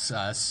asks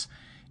us,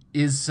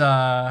 is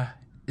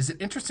it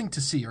interesting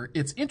to see, or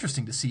it's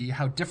interesting to see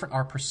how different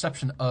our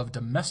perception of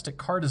domestic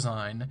car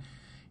design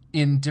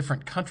in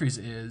different countries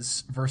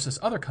is versus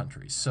other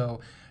countries.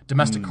 So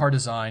domestic car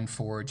design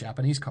for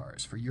Japanese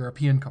cars, for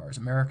European cars,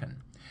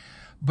 American.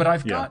 But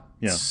I've got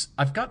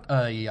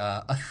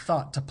a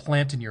thought to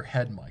plant in your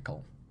head,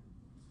 Michael.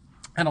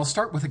 And I'll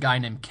start with a guy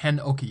named Ken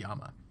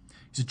Okayama.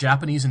 He's a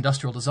Japanese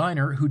industrial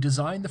designer who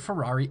designed the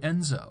Ferrari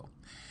Enzo.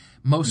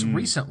 Most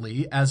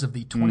recently, as of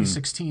the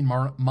 2016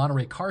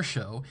 Monterey Car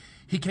Show,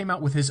 he came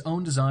out with his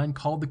own design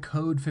called the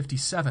Code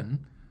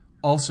 57,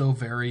 also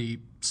very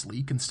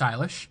sleek and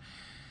stylish.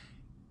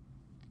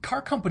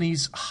 Car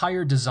companies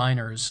hire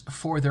designers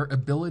for their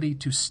ability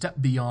to step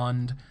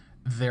beyond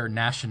their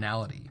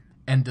nationality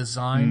and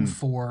design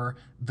for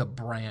the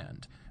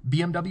brand.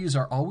 BMWs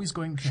are always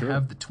going to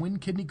have the twin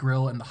kidney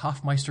grille and the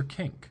Hofmeister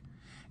kink.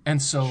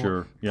 And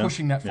so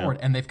pushing that forward,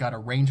 and they've got a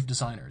range of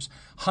designers.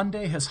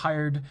 Hyundai has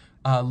hired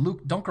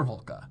Luke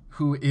Dunkervolka,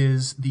 who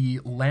is the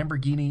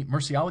Lamborghini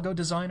Murcielago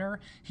designer.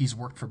 He's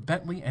worked for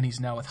Bentley, and he's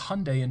now with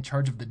Hyundai in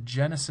charge of the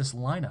Genesis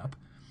lineup,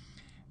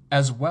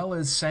 as well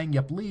as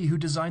Sang-Yup Lee, who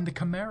designed the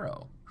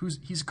Camaro.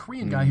 He's a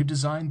Korean guy who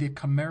designed the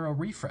Camaro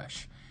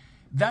Refresh.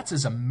 That's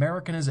as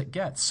American as it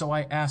gets. So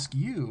I ask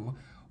you,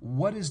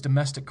 what is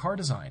domestic car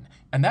design?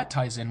 And that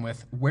ties in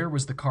with, where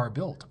was the car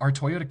built? Are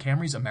Toyota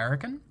Camrys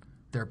American?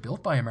 They're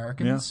built by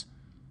Americans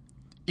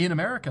in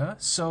America.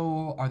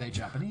 So are they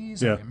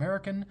Japanese? Are they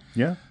American?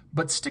 Yeah.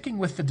 But sticking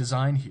with the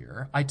design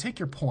here, I take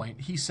your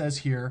point. He says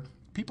here,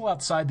 people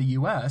outside the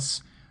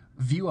U.S.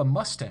 view a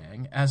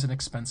Mustang as an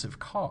expensive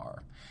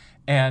car.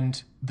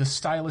 And the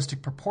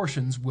stylistic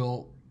proportions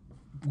will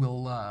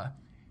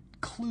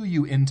clue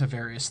you into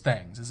various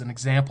things. As an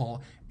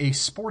example, a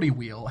sporty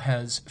wheel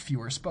has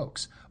fewer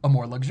spokes. A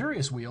more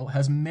luxurious wheel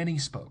has many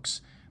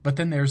spokes. But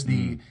then there's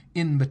the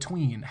in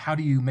between. How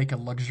do you make a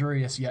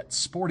luxurious yet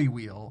sporty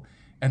wheel?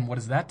 And what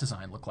does that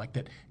design look like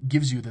that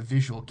gives you the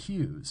visual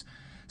cues?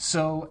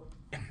 So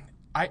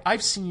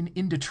I've seen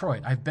in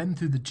Detroit, I've been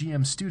through the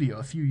GM studio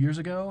a few years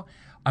ago.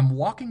 I'm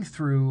walking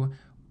through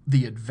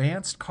the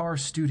advanced car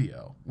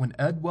studio when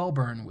Ed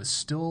Welburn was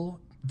still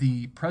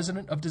the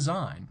president of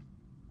design.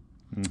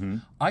 Mm-hmm.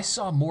 I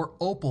saw more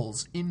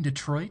Opals in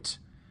Detroit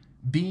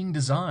being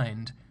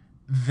designed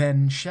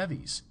than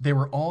Chevys. They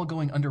were all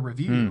going under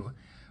review,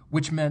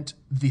 which meant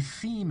the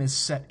theme is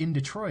set in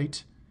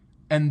Detroit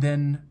and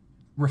then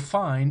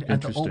refined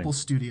at the Opel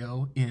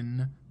studio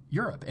in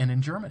Europe and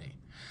in Germany.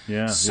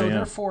 So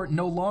therefore,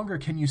 no longer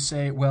can you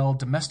say, well,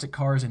 domestic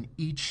cars in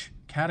each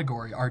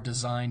category are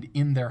designed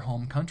in their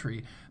home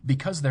country,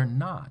 because they're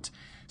not.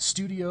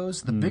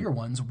 Studios, the bigger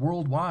ones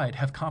worldwide,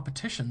 have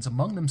competitions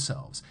among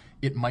themselves.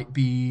 It might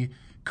be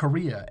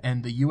Korea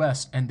and the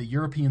US and the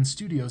European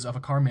studios of a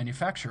car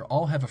manufacturer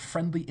all have a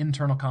friendly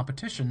internal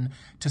competition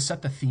to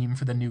set the theme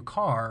for the new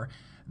car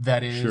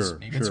that is,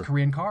 maybe it's a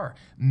Korean car.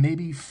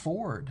 Maybe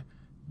Ford,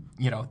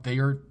 they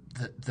are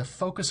the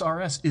Focus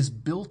RS is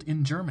built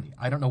in Germany.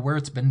 I don't know where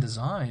it's been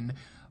designed,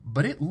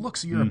 but it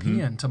looks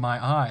European to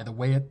my eye. The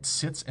way it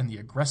sits and the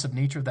aggressive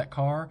nature of that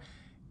car,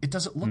 it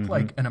doesn't look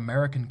like an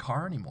American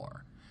car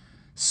anymore.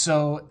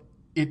 So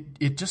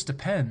it just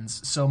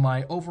depends. So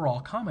my overall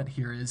comment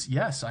here is,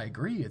 yes, I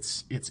agree.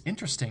 It's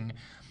interesting,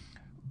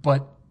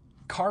 but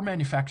car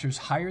manufacturers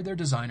hire their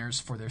designers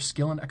for their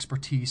skill and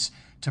expertise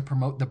to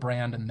promote the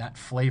brand and that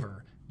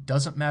flavor.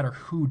 Doesn't matter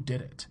who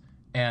did it.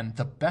 And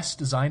the best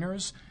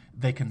designers,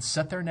 they can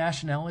set their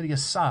nationality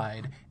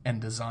aside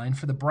and design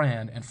for the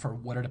brand and for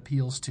what it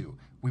appeals to.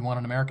 We want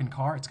an American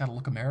car, it's got to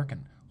look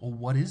American. Well,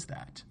 what is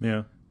that?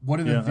 Yeah. What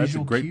are the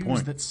visual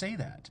cues that say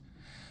that?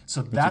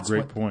 So that's a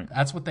great point.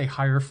 That's what they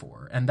hire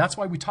for. And that's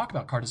why we talk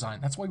about car design.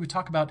 That's why we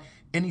talk about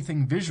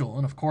anything visual.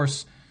 And of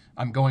course,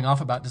 I'm going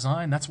off about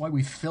design. That's why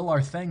we fill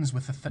our things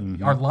with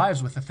our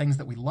lives with the things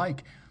that we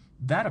like.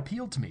 That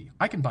appealed to me.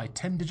 I can buy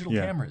 10 digital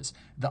cameras,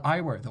 the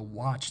eyewear, the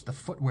watch, the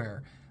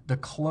footwear, the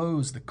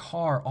clothes, the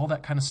car, all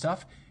that kind of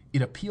stuff.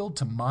 It appealed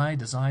to my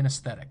design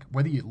aesthetic,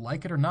 whether you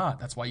like it or not.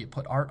 That's why you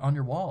put art on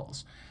your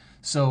walls.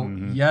 So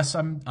yes,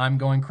 I'm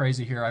going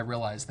crazy here. I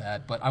realize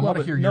that, but I want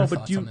to hear your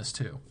thoughts on this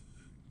too.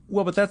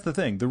 Well, but that's the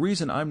thing. The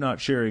reason I'm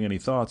not sharing any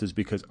thoughts is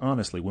because,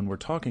 honestly, when we're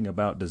talking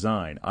about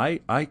design, I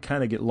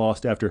kind of get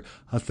lost after,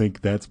 I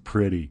think that's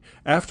pretty.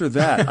 After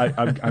that,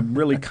 I'm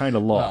really kind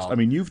of lost. Well, I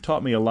mean, you've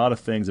taught me a lot of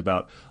things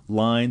about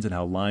lines and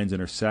how lines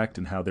intersect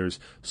and how there's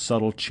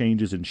subtle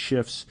changes and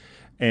shifts.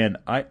 And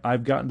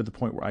I've gotten to the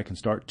point where I can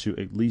start to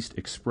at least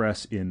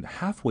express in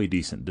halfway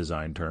decent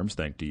design terms,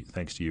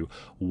 thanks to you,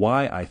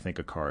 why I think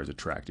a car is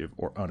attractive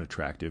or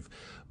unattractive.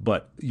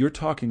 But you're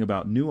talking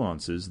about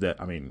nuances that,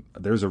 I mean,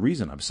 there's a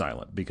reason I'm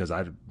silent, because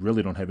I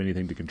really don't have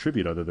anything to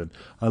contribute other than,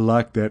 I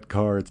like that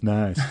car, it's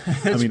nice.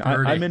 I mean,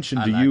 I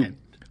mentioned to you...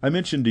 I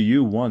mentioned to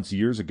you once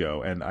years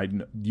ago,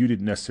 and you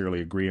didn't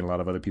necessarily agree, and a lot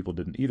of other people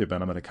didn't either,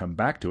 but I'm going to come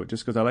back to it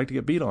just because I like to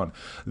get beat on.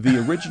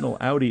 The original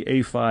Audi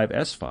A5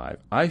 S5,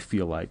 I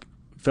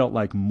felt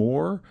like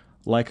more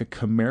like a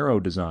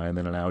Camaro design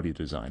than an Audi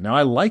design. Now,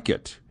 I like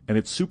it, and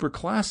it's super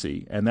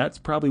classy, and that's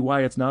probably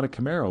why it's not a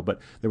Camaro, but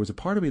there was a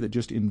part of me that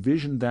just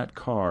envisioned that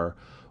car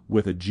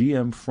with a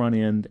GM front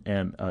end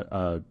and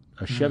a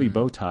Chevy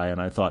bow tie,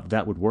 and I thought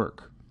that would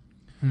work.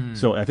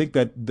 So I think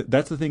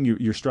that's the thing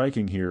you're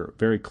striking here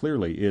very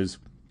clearly is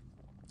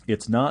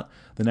it's not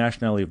the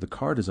nationality of the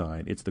car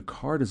design, it's the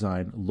car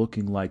design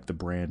looking like the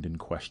brand in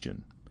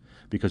question.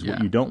 Because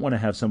what you don't want to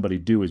have somebody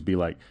do is be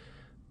like,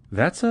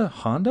 that's a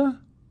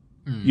Honda?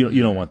 You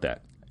don't want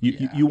that.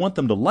 You want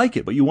them to like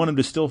it, but you want them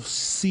to still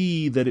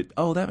see that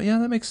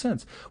that makes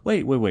sense.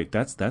 Wait,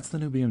 that's the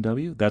new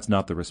BMW? That's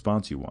not the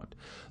response you want.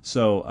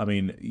 So, I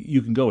mean,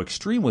 you can go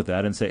extreme with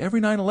that and say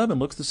every 911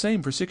 looks the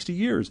same for 60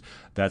 years.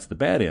 That's the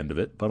bad end of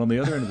it. But on the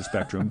other end of the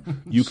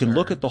spectrum, you can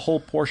look at the whole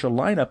Porsche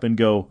lineup and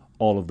go,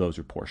 all of those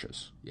are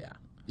Porsches.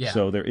 Yeah.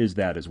 So there is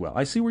that as well.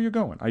 I see where you're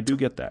going. I do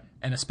get that.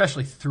 And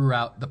especially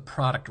throughout the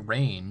product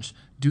range,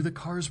 do the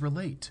cars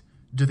relate?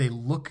 Do they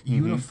look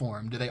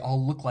uniform? Do they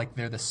all look like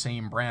they're the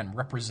same brand,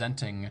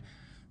 representing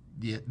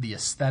the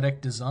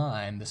aesthetic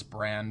design this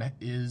brand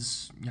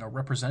is,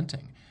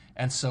 representing?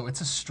 And so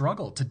it's a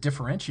struggle to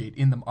differentiate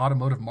in the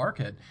automotive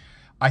market.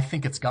 I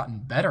think it's gotten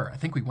better. I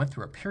think we went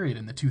through a period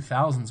in the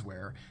 2000s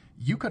where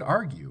you could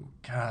argue,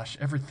 gosh,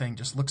 everything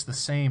just looks the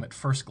same at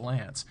first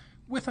glance,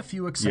 with a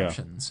few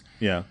exceptions.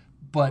 Yeah.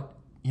 But,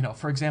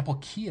 for example,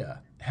 Kia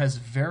has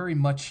very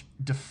much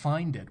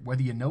defined it.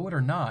 Whether you know it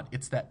or not,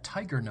 it's that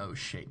tiger nose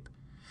shape.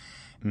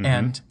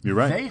 And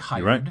they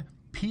hired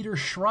Peter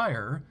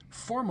Schreier,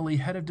 formerly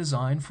head of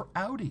design for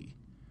Audi.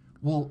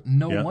 Well,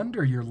 no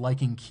wonder you're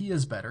liking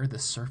Kias better. The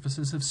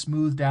surfaces have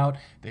smoothed out.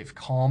 They've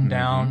calmed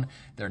down.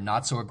 They're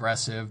not so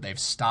aggressive. They've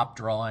stopped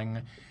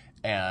drawing.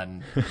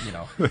 And,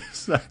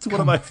 That's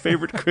one of my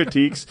favorite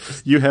critiques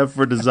you have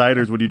for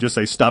designers when you just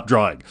say, stop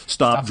drawing.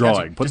 Stop drawing.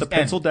 Sketching. Put Just the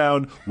pencil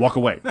down. Walk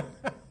away.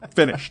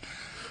 Finished.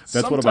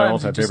 That's one of my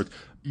all-time favorites.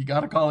 You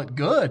got to call it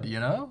good,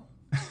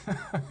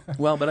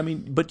 Well,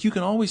 but you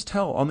can always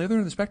tell on the other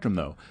end of the spectrum,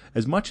 though,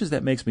 as much as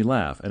that makes me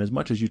laugh, and as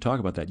much as you talk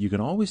about that, you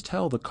can always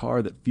tell the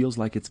car that feels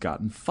like it's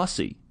gotten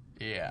fussy.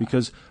 Yeah.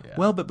 Because,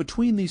 but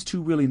between these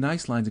two really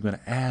nice lines, I'm going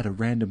to add a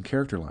random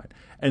character line.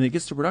 And it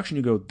gets to production,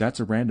 you go, that's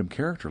a random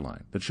character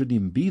line. That shouldn't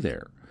even be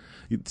there.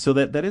 So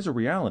that is a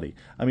reality.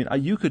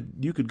 You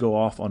could go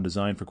off on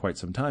design for quite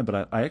some time,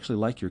 but I actually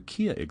like your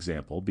Kia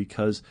example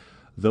because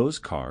those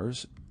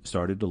cars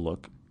started to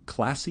look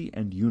classy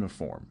and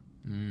uniform.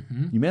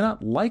 Mm-hmm. You may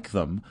not like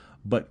them,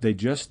 but they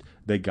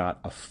got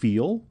a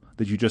feel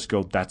that you just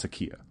go, that's a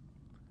Kia.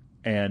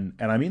 And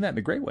I mean that in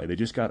a great way. They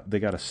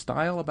got a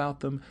style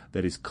about them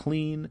that is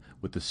clean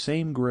with the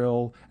same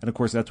grill, and of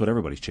course that's what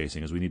everybody's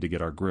chasing is we need to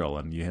get our grill,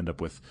 and you end up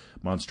with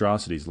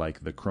monstrosities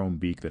like the chrome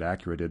beak that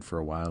Acura did for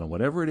a while, and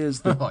whatever it is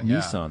that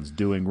Nissan's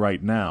doing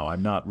right now.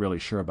 I'm not really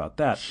sure about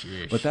that,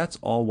 but that's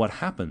all what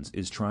happens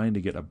is trying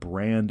to get a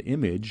brand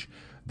image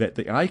that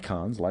the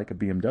icons like a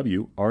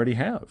BMW already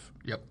have.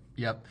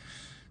 Yep.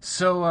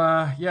 So,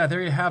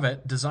 there you have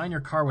it. Design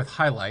your car with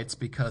highlights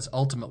because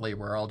ultimately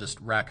we're all just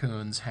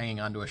raccoons hanging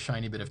onto a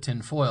shiny bit of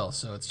tin foil.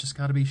 So it's just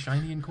got to be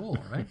shiny and cool,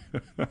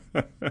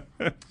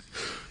 right?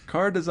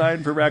 Car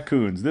design for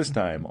raccoons, this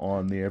time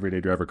on the Everyday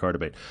Driver Car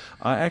Debate.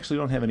 I actually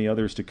don't have any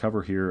others to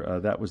cover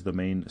here. That was the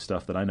main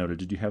stuff that I noted.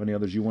 Did you have any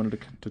others you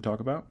wanted to talk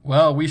about?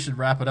 Well, we should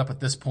wrap it up at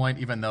this point,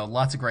 even though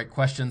lots of great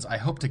questions. I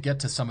hope to get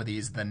to some of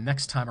these the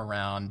next time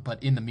around.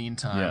 But in the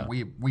meantime,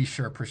 we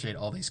sure appreciate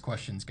all these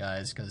questions,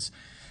 guys, because...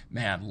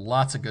 man,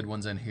 lots of good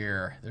ones in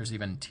here. There's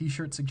even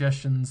T-shirt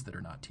suggestions that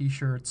are not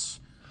T-shirts.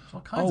 There's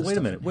all kinds of wait a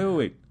stuff minute.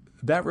 Wait.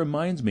 That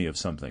reminds me of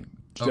something.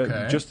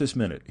 Okay. Just this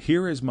minute.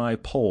 Here is my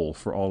poll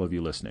for all of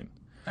you listening.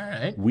 All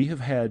right. We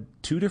have had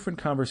 2 different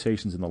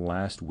conversations in the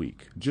last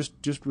week.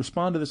 Just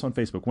respond to this on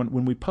Facebook.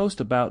 When we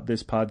post about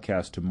this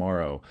podcast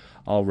tomorrow,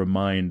 I'll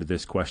remind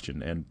this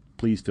question, and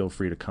please feel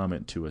free to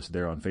comment to us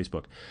there on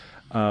Facebook.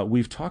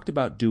 We've talked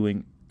about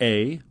doing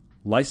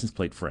license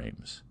plate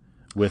frames.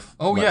 With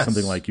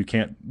something like you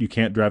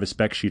can't drive a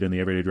spec sheet in the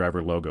Everyday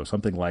Driver logo,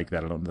 something like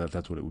that. I don't know if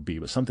that's what it would be,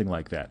 but something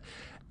like that.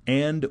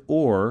 And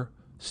or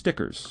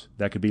stickers.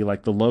 That could be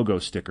like the logo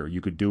sticker.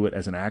 You could do it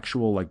as an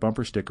actual like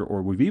bumper sticker,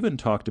 or we've even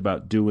talked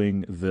about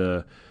doing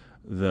the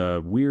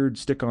weird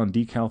stick-on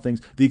decal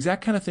things. The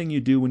exact kind of thing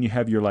you do when you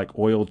have your like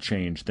oil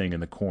change thing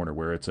in the corner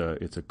where it's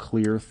a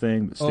clear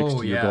thing that sticks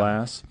to your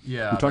glass.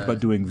 Yeah. We talked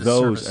about doing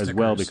those as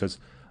well because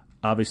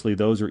obviously,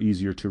 those are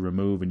easier to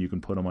remove, and you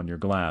can put them on your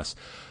glass.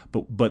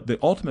 But the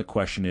ultimate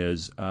question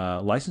is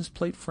license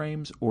plate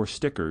frames or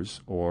stickers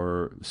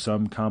or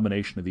some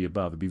combination of the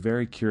above. I'd be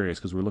very curious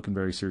because we're looking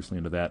very seriously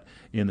into that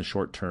in the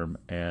short term.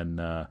 And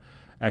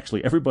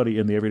actually, everybody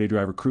in the Everyday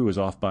Driver crew is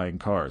off buying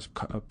cars.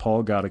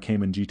 Paul got a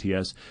Cayman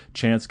GTS.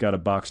 Chance got a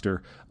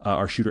Boxster.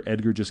 Our shooter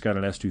Edgar just got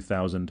an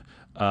S2000.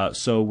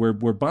 So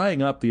we're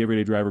buying up the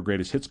Everyday Driver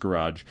Greatest Hits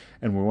garage,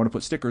 and we want to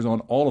put stickers on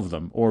all of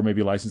them, or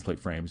maybe license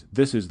plate frames.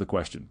 This is the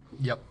question.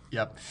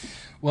 Yep.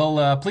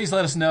 Well, please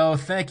let us know.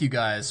 Thank you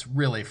guys,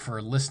 really,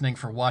 for listening,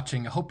 for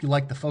watching. I hope you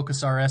liked the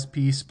Focus RS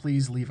piece.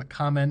 Please leave a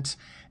comment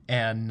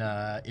and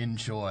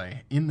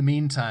enjoy. In the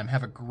meantime,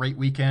 have a great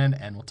weekend,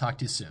 and we'll talk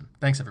to you soon.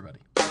 Thanks, everybody.